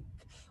think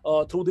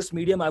through this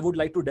medium, I would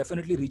like to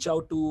definitely reach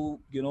out to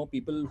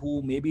people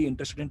who may be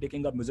interested in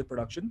taking up music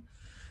production.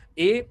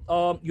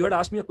 You had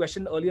asked me a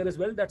question earlier as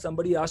well, that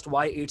somebody asked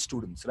why 8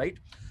 students, right?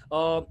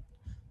 Uh,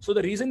 so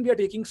the reason we are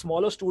taking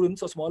smaller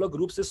students or smaller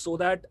groups is so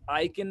that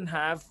I can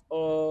have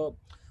a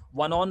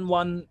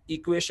one-on-one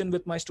equation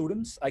with my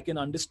students. I can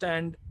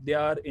understand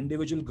their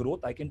individual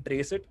growth. I can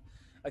trace it.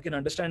 I can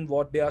understand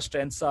what their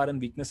strengths are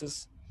and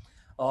weaknesses.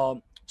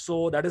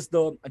 So that is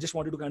I just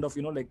wanted to kind of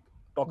like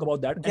talk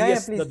about that. And Yeah,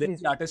 yes, please,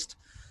 please.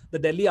 the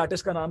Delhi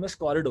artist ka naam is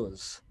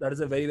Corridors. That is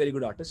a very, very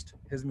good artist.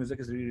 His music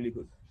is really, really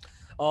good.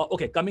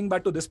 Okay, coming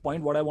back to this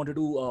point, what I wanted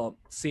to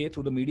say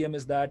through the medium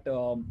is that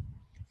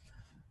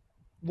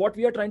what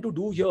we are trying to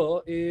do here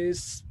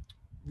is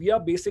we are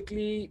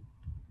basically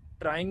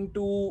trying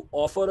to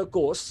offer a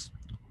course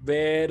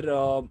where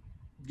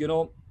you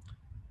know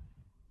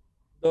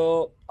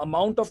the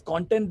amount of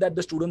content that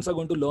the students are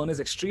going to learn is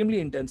extremely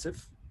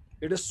intensive.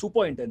 It is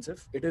super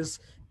intensive. It is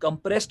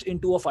compressed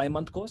into a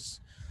 5-month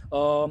course.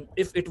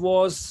 If it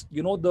was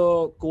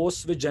the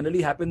course which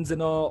generally happens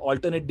in a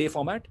alternate day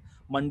format,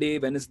 Monday,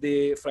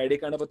 Wednesday, Friday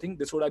kind of a thing,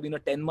 this would have been a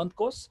 10-month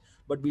course,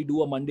 but we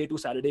do a Monday to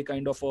Saturday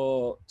kind of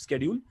a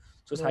schedule.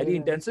 So it's Very highly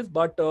nice. intensive,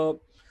 but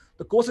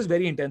the course is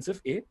very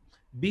intensive. A.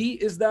 B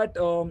is that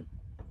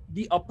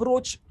the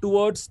approach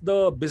towards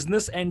the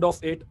business end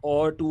of it,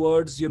 or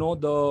towards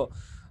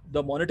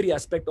the monetary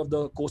aspect of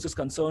the course is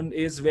concerned,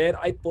 is where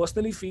I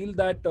personally feel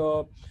that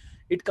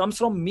it comes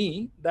from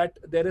me that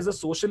there is a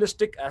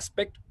socialistic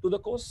aspect to the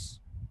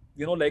course.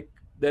 Like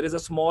there is a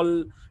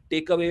small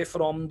takeaway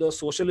from the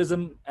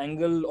socialism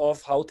angle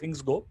of how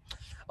things go.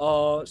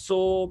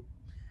 So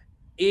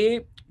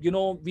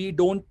we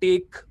don't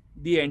take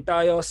the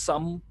entire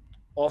sum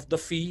of the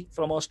fee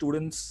from our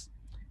students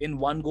in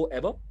one go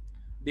ever.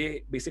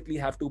 They basically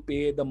have to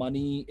pay the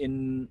money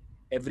in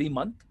every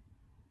month,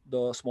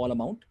 the small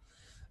amount,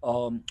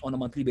 on a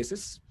monthly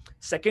basis.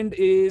 Second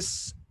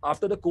is,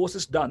 after the course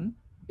is done,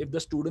 if the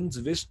students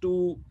wish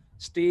to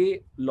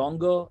stay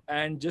longer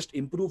and just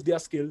improve their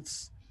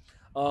skills,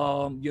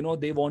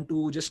 they want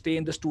to just stay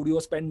in the studio,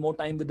 spend more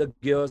time with the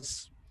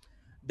gears,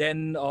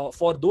 then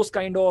for those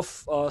kind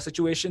of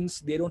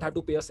situations, they don't have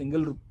to pay a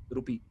single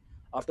rupee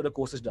after the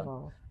course is done.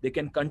 Wow. They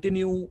can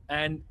continue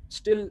and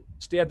still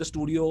stay at the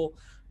studio,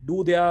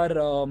 do their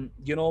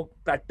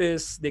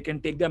practice. They can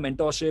take their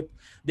mentorship.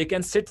 They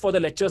can sit for the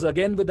lectures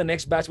again with the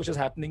next batch which is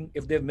happening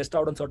if they've missed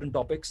out on certain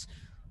topics,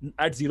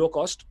 at zero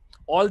cost.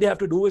 All they have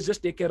to do is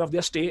just take care of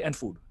their stay and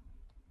food.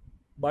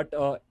 But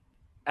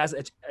as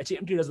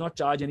HMT does not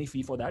charge any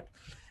fee for that.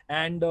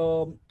 And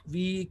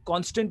we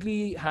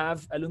constantly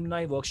have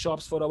alumni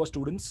workshops for our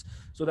students,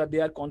 so that they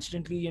are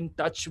constantly in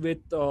touch with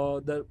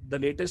the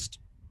latest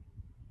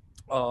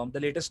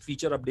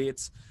feature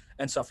updates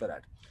and stuff like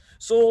that.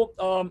 So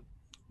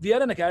we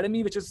are an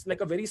academy which is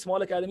like a very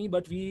small academy,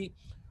 but we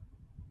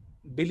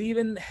believe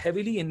in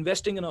heavily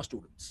investing in our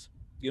students,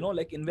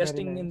 like Very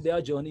investing in nice.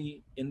 their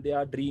journey, in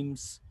their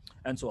dreams,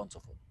 and so on and so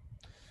forth.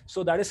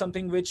 So that is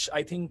something which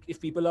I think, if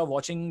people are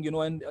watching,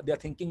 and they're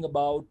thinking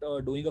about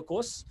doing a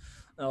course,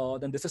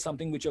 then this is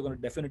something which you're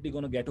definitely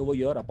going to get over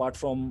here, apart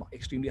from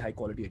extremely high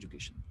quality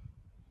education.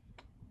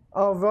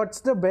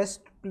 What's the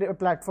best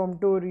platform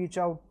to reach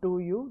out to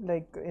you?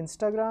 Like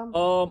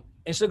Instagram?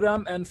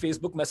 Instagram and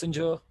Facebook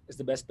Messenger is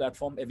the best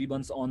platform.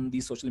 Everyone's on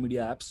these social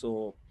media apps,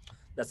 so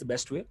that's the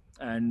best way.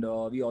 And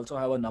we also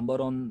have a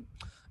number on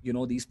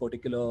these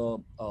particular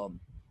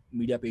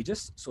media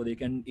pages, so they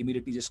can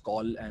immediately just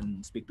call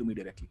and speak to me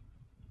directly.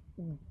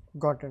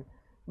 Got it.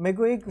 मेरे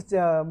को एक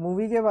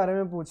movie के बारे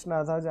में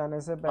पूछना था जाने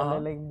से पहले,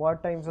 Uh-huh. लाइक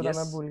बहुत टाइम से था,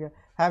 मैं Yes. भूल गया.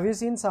 Have you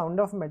seen Sound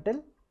of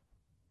Metal?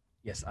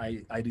 Yes,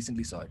 I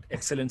recently saw it.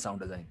 Excellent sound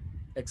design.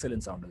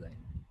 Excellent sound design.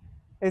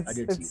 I It's did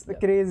see it. it's Yeah.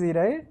 crazy,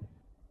 right?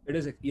 It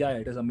is.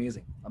 Yeah, it is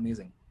amazing.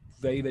 Amazing.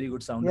 Very, very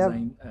good sound Yeah.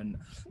 design, and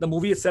the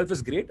movie itself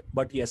is great.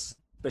 But yes,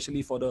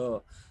 especially for the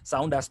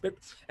sound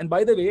aspect. And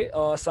by the way,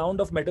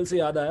 Sound of Metal se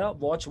yaad aaya.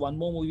 Watch one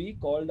more movie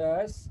called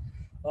as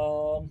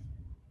um,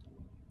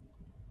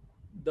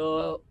 the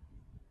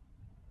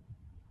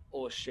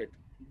oh shit,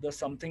 the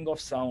something of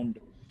sound.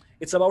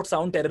 It's about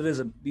sound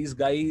terrorism. These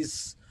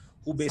guys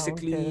who Sound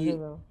basically,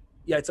 terrorism.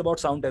 yeah, it's about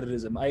sound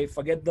terrorism. I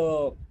forget the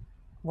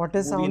What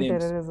is movie sound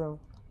names. terrorism?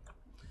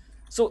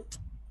 So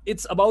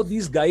it's about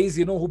these guys,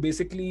 who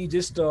basically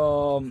just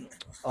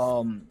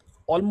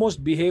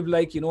almost behave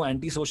like,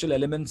 antisocial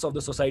elements of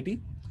the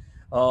society.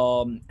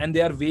 And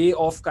their way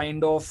of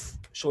kind of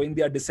showing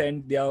their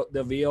dissent,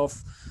 their way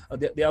of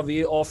their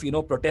way of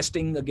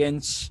protesting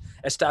against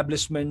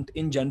establishment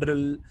in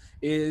general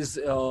is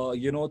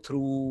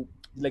through,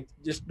 like,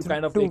 just to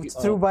kind of like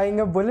Through buying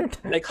a bullet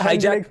like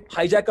and like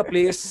hijack a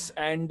place.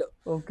 And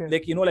okay.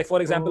 like, like,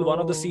 for example, one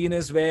of the Oh. scene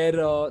is where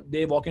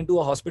they walk into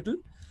a hospital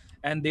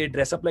and they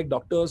dress up like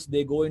doctors,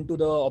 they go into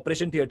the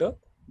operation theater,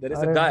 there is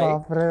a Arre guy.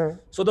 baap re.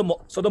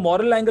 So the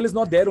moral angle is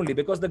not there only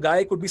because the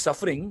guy could be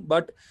suffering,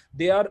 but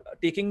they are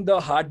taking the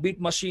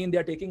heartbeat machine, they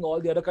are taking all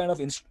the other kind of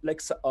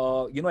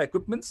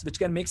equipments which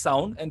can make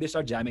sound, and they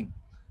start jamming,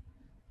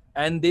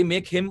 and they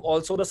make him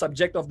also the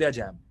subject of their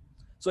jam.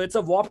 So it's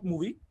a warped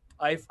movie.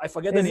 I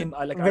forget the name.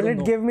 I Will don't it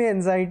know. give me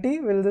anxiety?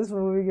 Will this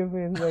movie give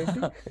me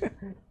anxiety?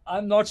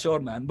 I'm not sure,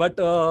 man, but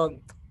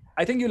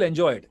I think you'll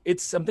enjoy it.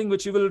 It's something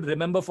which you will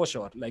remember for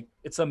sure. Like,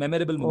 it's a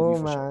memorable movie Oh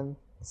for sure. man,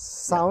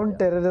 sound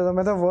terrorism.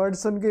 मैं तो word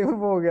सुन के ही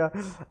वो हो गया.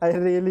 I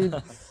really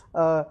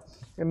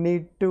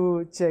need to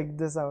check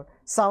this out.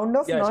 Sound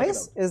of Yeah, check it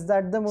Noise, out. is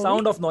that the movie?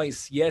 Sound of Noise.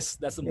 Yes,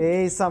 that's the movie.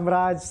 Hey,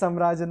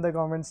 Samraj in the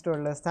comments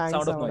told us. Thanks,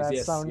 Sound of Samraj. Noise.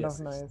 Yes, Sound yes,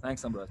 of yes. Noise.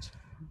 Thanks, Samraj.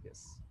 Yes.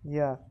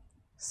 Yeah.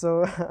 So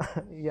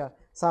yeah,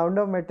 Sound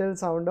of Metal,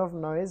 Sound of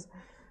Noise.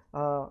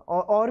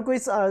 और कोई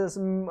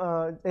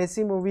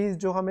ऐसी movies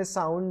जो हमें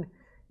sound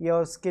या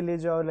उसके लिए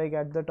जो like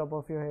at the top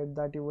of your head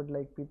that you would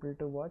like people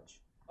to watch?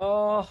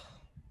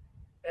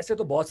 ऐसे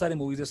तो बहुत सारे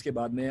मूवीज इसके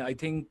बाद में. आई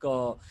थिंक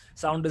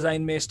साउंड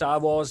डिजाइन में Star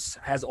Wars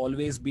has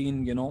always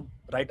been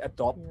right at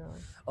top.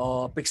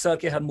 Pixar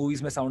के हर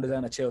मूवीज में साउंड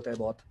डिजाइन अच्छे होते हैं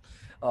बहुत.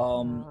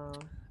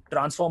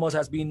 Transformers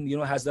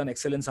has done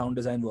excellent sound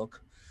design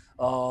work.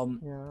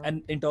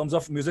 And in terms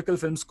of musical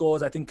film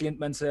scores, I think Clint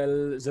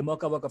Mansell, Zimmer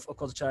ka work, of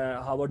course,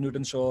 Howard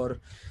Newton Shore.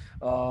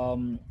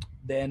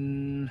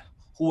 Then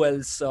who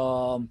else?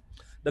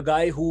 The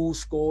guy who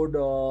scored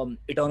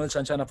Eternal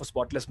Sunshine of a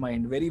Spotless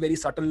Mind. Very, very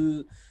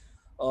subtle,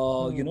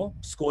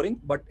 scoring,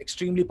 but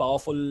extremely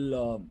powerful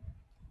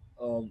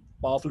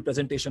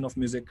presentation of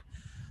music.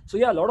 So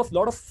yeah, a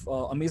lot of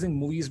amazing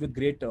movies with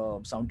great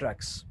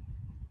soundtracks.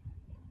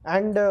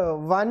 And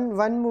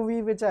one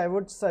movie which I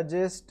would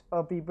suggest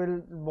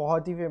people,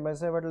 बहुत ही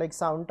famous है, but like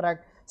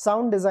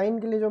sound design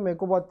के लिए जो मेरे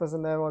को बहुत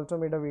पसंद है, I've also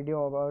made a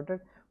video about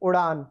it.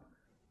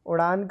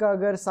 उड़ान का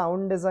अगर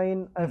sound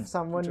design, if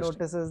someone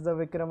notices the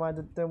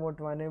Vikramaditya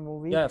Motwane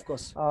movie, yeah, of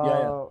course,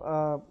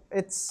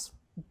 it's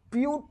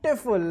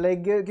beautiful.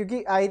 Like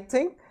क्योंकि I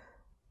think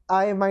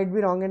I might be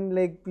wrong, and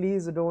like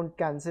please don't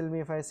cancel me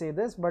if I say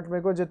this, but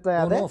मेरे को जितना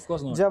याद है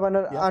जब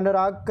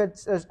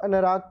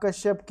अनुराग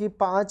कश्यप की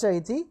 5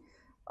 आई थी,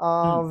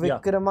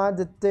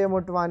 Vikramaditya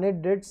Motwane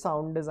did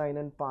sound design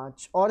in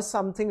 5 or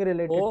something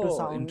related to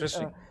sound.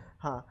 Interesting.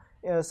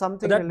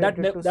 Something that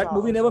related to that sound.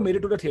 movie never made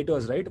it to the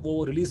theaters, right? वो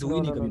release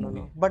हुई नहीं कभी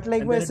movie. But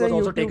like वैसे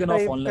YouTube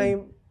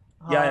टाइप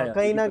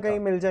कहीं ना कहीं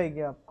मिल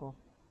जाएगी आपको.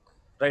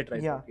 Right.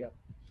 Yeah.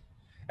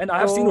 And I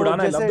have seen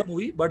Udana. I love the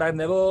movie, but I've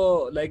never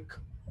like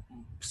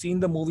seen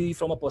the movie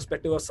from a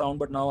perspective of sound,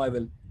 but now I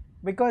will.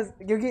 Because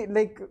क्योंकि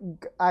like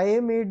I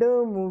made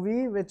a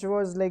movie which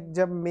was like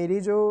जब मेरी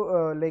जो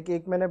like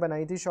एक मैंने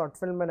बनाई थी short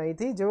film बनाई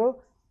थी जो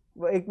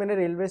एक मैंने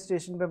रेलवे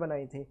स्टेशन पे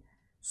बनाई थी.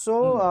 So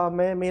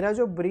मेरा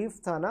जो brief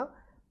था ना,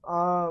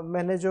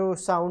 मैंने जो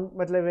sound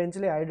मतलब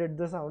eventually I did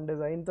the sound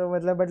design, तो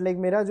मतलब but like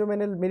मेरा जो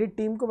मैंने मेरी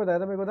टीम को बताया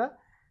था, मेरे को था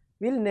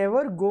we'll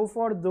never go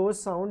for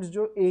those sounds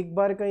जो एक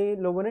बार कई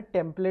लोगों ने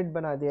template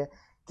बना दिया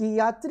कि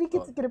यात्री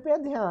कृपया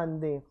ध्यान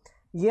दें,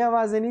 ये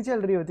आवाज़ें नहीं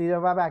चल रही होती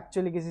जब आप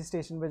actually किसी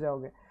स्टेशन पे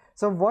जाओगे.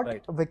 So what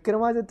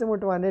Vikramaditya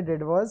Motwane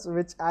did was,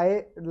 which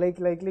I like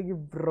कि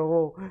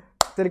bro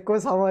तेरे को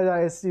समझ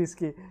आया इस चीज़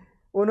की,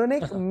 उन्होंने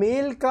एक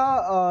मेल का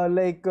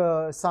like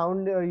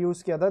sound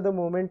use किया था. The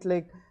moment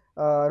like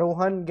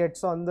Rohan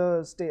gets on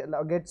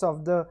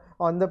the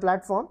on the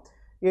platform,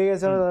 ये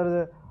कैसे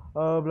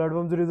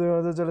प्लेटफॉर्म 3 तो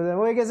यहाँ से चले जाए,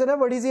 वो एक ऐसे ना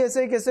बड़ी सी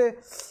ऐसे कैसे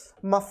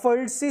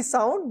muffled C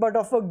sound but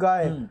of a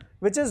guy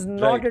which is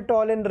not at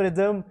all in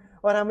rhythm.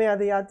 और हमें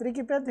याद है यात्री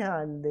की पे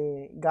ध्यान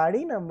दें,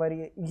 गाड़ी नंबर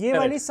ये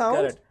वाली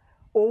sounds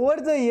over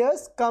the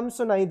years कम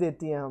सुनाई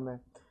देती हैं हमें.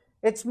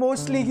 It's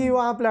mostly कि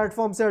वहाँ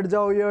प्लेटफॉर्म से हट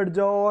जाओ, ये हट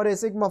जाओ, और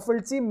ऐसे एक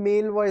muffled सी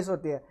मेल वॉइस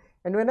होती है.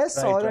 And when I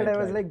saw that I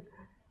was like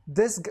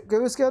this,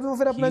 क्योंकि उसके बाद वो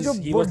फिर अपना जो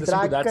वो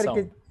ड्रैग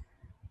करके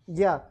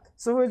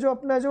so वो जो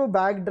अपना जो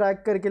बैग ड्रैग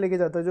करके लेके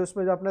जाता है, जो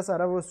उसमें जो अपना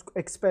सारा वो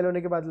एक्सपेल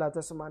होने के बाद लाता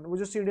है सामान, वो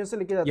जो सीढ़ियों से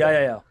लेके जाता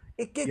है,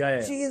 एक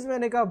चीज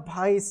मैंने कहा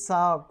भाई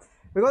साहब,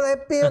 because I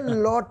pay a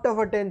lot of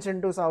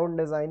attention to sound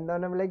design,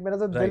 and I'm like मेरा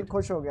तो दिल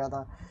खुश हो गया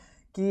था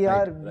कि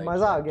यार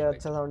मजा आ गया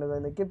अच्छा sound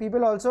design देख के.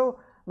 People also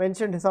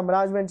mentioned,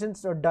 Samraj mentioned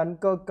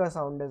Dunkirk का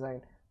sound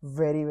design,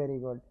 very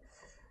good.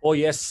 Oh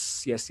yes,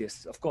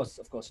 of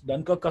course.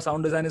 Dunkirk ka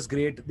sound design is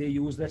great. They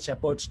use that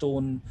shepherd's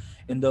tone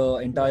in the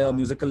entire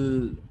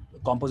musical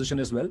composition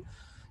as well.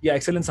 Yeah,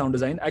 excellent sound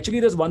design. Actually,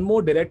 there's one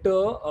more director.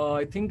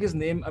 I think his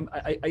name,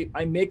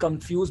 I may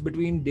confuse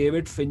between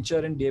David Fincher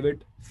and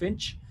David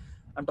Finch.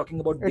 I'm talking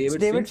about It's David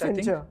David Finch, I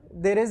think. Fincher.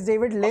 There is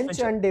David Lynch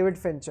Fincher. and David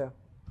Fincher.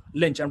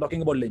 Lynch, I'm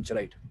talking about Lynch,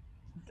 right?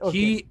 Okay.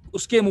 He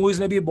उसके movies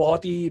में भी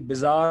बहुत ही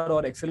bizarre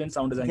और excellent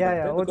sound design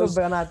करता है, वो तो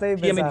बनाता ही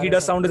he, I mean, he bizarre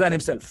does है sound design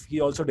himself.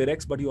 He also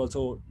directs, but he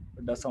also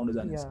does sound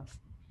design Yeah. himself.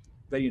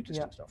 Very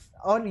interesting Yeah. stuff.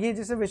 और ये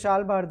जैसे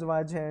विशाल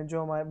भारद्वाज हैं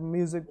जो हमारे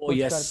म्यूजिक Oh पुश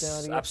yes, करते हैं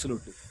और ये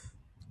absolutely.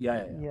 Yeah.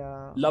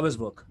 Yeah. Love his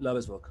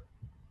work.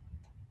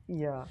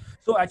 Yeah.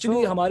 So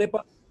actually So- हमारे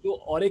पास जो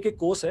और एक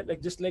कोर्स है,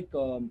 like just like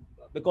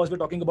because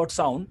we're talking about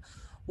sound,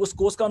 उस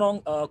कोर्स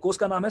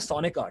का नाम है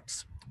Sonic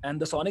Arts,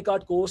 and the Sonic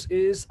Art course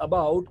is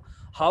about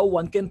how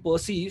one can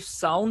perceive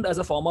sound as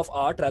a form of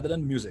art rather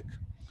than music.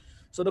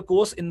 So the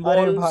course अरे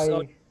involves भाई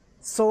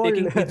sold.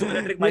 taking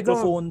piezoelectric ये तो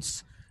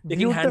microphones,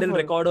 taking handheld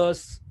beautiful.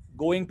 recorders,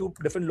 going to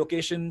different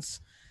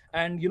locations,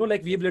 and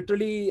like we've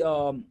literally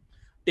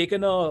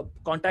taken a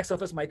contact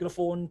surface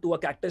microphone to a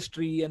cactus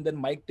tree and then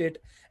mic'd it,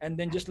 and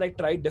then just like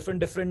tried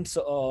different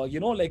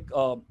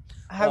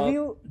Have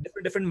you?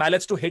 different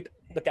mallets to hit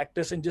the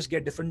cactus and just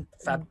get different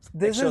This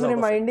textures is out of it.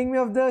 reminding me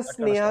of the kind of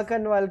Sneha stuff.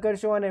 Kanwalkar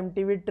show on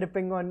MTV,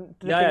 tripping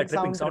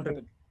tripping, sound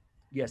tripping.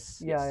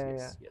 Yes.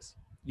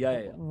 Yeah.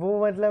 वो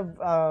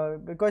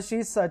मतलब because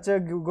she's such a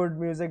good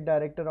music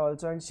director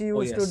also, and she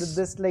used to do yes.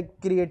 this like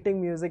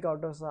creating music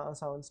out of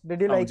sounds.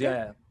 Did you like it?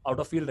 Yeah. Out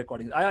of field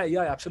recordings. I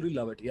absolutely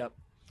love it. Yeah.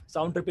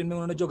 Sound tripping में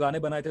उन्होंने जो गाने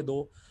बनाए थे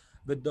 2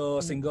 with the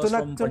singers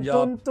from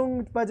Punjab.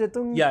 Tung baje,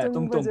 tung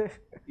Tung.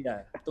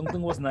 Yeah,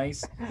 Tung was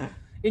nice.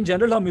 In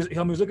general,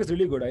 her music is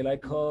really good. I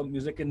like her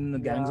music in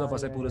Gangs of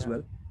Wasseypur as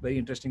well. Very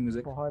interesting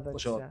music. बहुत for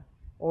अच्छा. sure.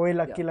 ओए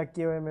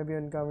लक्की ओए में भी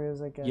उनका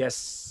music है.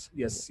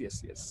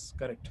 Yes.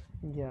 Correct.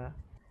 Yeah.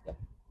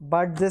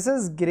 But this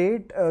is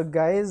great,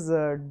 guys.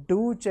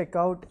 Do check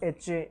out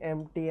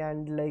HAMT,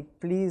 and like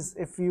please,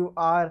 if you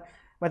are,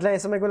 मतलब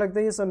ऐसा मेरे को लगता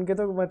है ये सुन के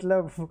तो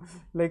मतलब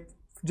like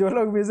जो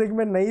लोग म्यूजिक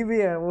में नहीं भी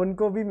हैं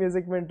उनको भी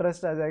म्यूजिक में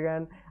इंटरेस्ट आ जाएगा,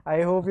 and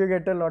I hope you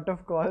get a lot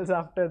of calls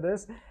after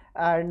this,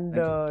 and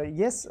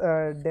yes,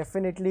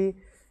 definitely,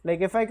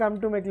 like if I come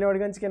to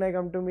McLeodganj, can I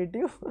come to meet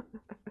you?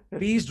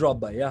 Please drop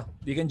by. Yeah,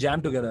 we can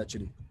jam together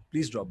actually.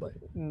 Please drop by.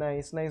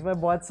 Nice. मैं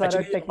बहुत सारा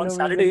Actually, techno on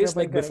music Saturdays,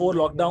 में like अपन before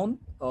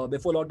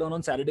करेंगे. lockdown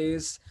on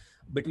Saturdays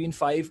between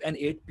 5 and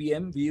 8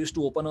 p.m. we used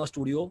to open our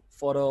studio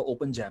for an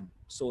open jam.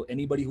 So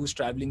anybody who's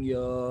traveling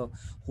here,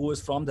 who is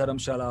from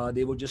Dharamshala,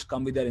 they would just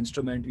come with their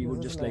instrument. We would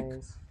This is just like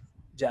nice.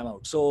 jam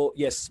out. So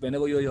yes,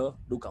 whenever you're here,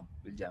 do come.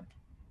 We'll jam.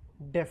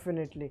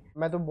 Definitely.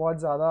 मैं तो बहुत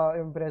ज़्यादा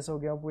impress हो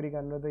गया हूँ पूरी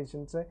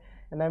conversation से,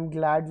 and I'm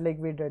glad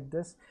like we did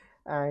this.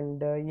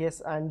 And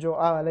yes, and जो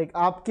like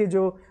आपके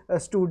जो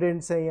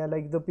students हैं या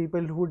like the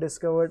people who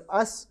discovered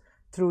us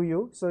through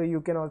you, so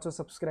you can also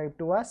subscribe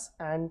to us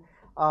and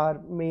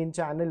our main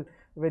channel,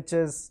 which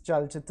is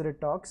Chalchitra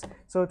Talks.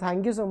 So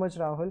thank you so much,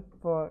 Rahul,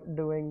 for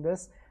doing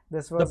this.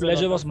 This was The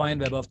pleasure was mine,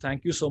 Vaibhav.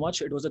 Thank you so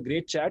much. It was a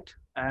great chat,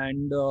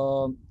 and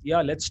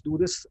yeah, let's do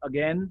this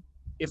again.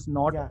 If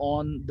not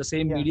on the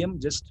same medium,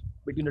 just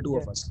between the two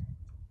of us.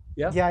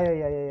 Yeah. Yeah.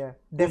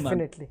 Cool,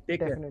 Definitely. Take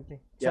care. Definitely.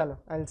 Yeah. Chalo,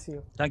 I'll see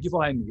you. Thank you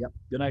for having me. Yeah.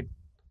 Good night.